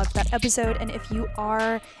you loved that episode, and if you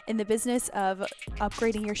are in the business of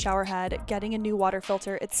upgrading your shower head, getting a new water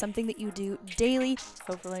filter, it's something that you do daily,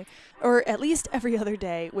 hopefully, or at least every other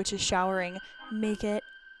day, which is showering. Make it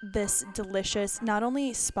this delicious, not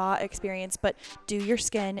only spa experience, but do your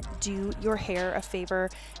skin, do your hair a favor,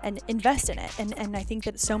 and invest in it. And I think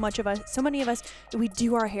that so many of us, we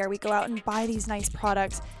do our hair, we go out and buy these nice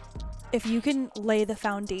products. If you can lay the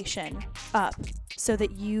foundation up so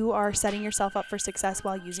that you are setting yourself up for success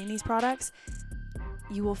while using these products,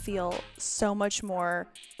 you will feel so much more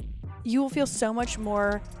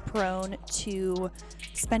prone to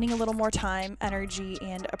spending a little more time, energy,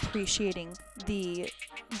 and appreciating the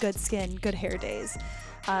good skin, good hair days.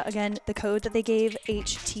 Again, the code that they gave,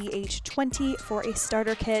 HTH20 for a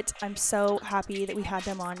starter kit. I'm so happy that we had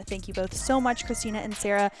them on. Thank you both so much, Kristina and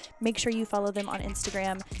Sara. Make sure you follow them on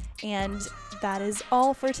Instagram. And that is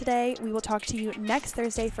all for today. We will talk to you next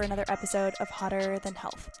Thursday for another episode of Hotter Than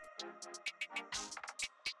Health.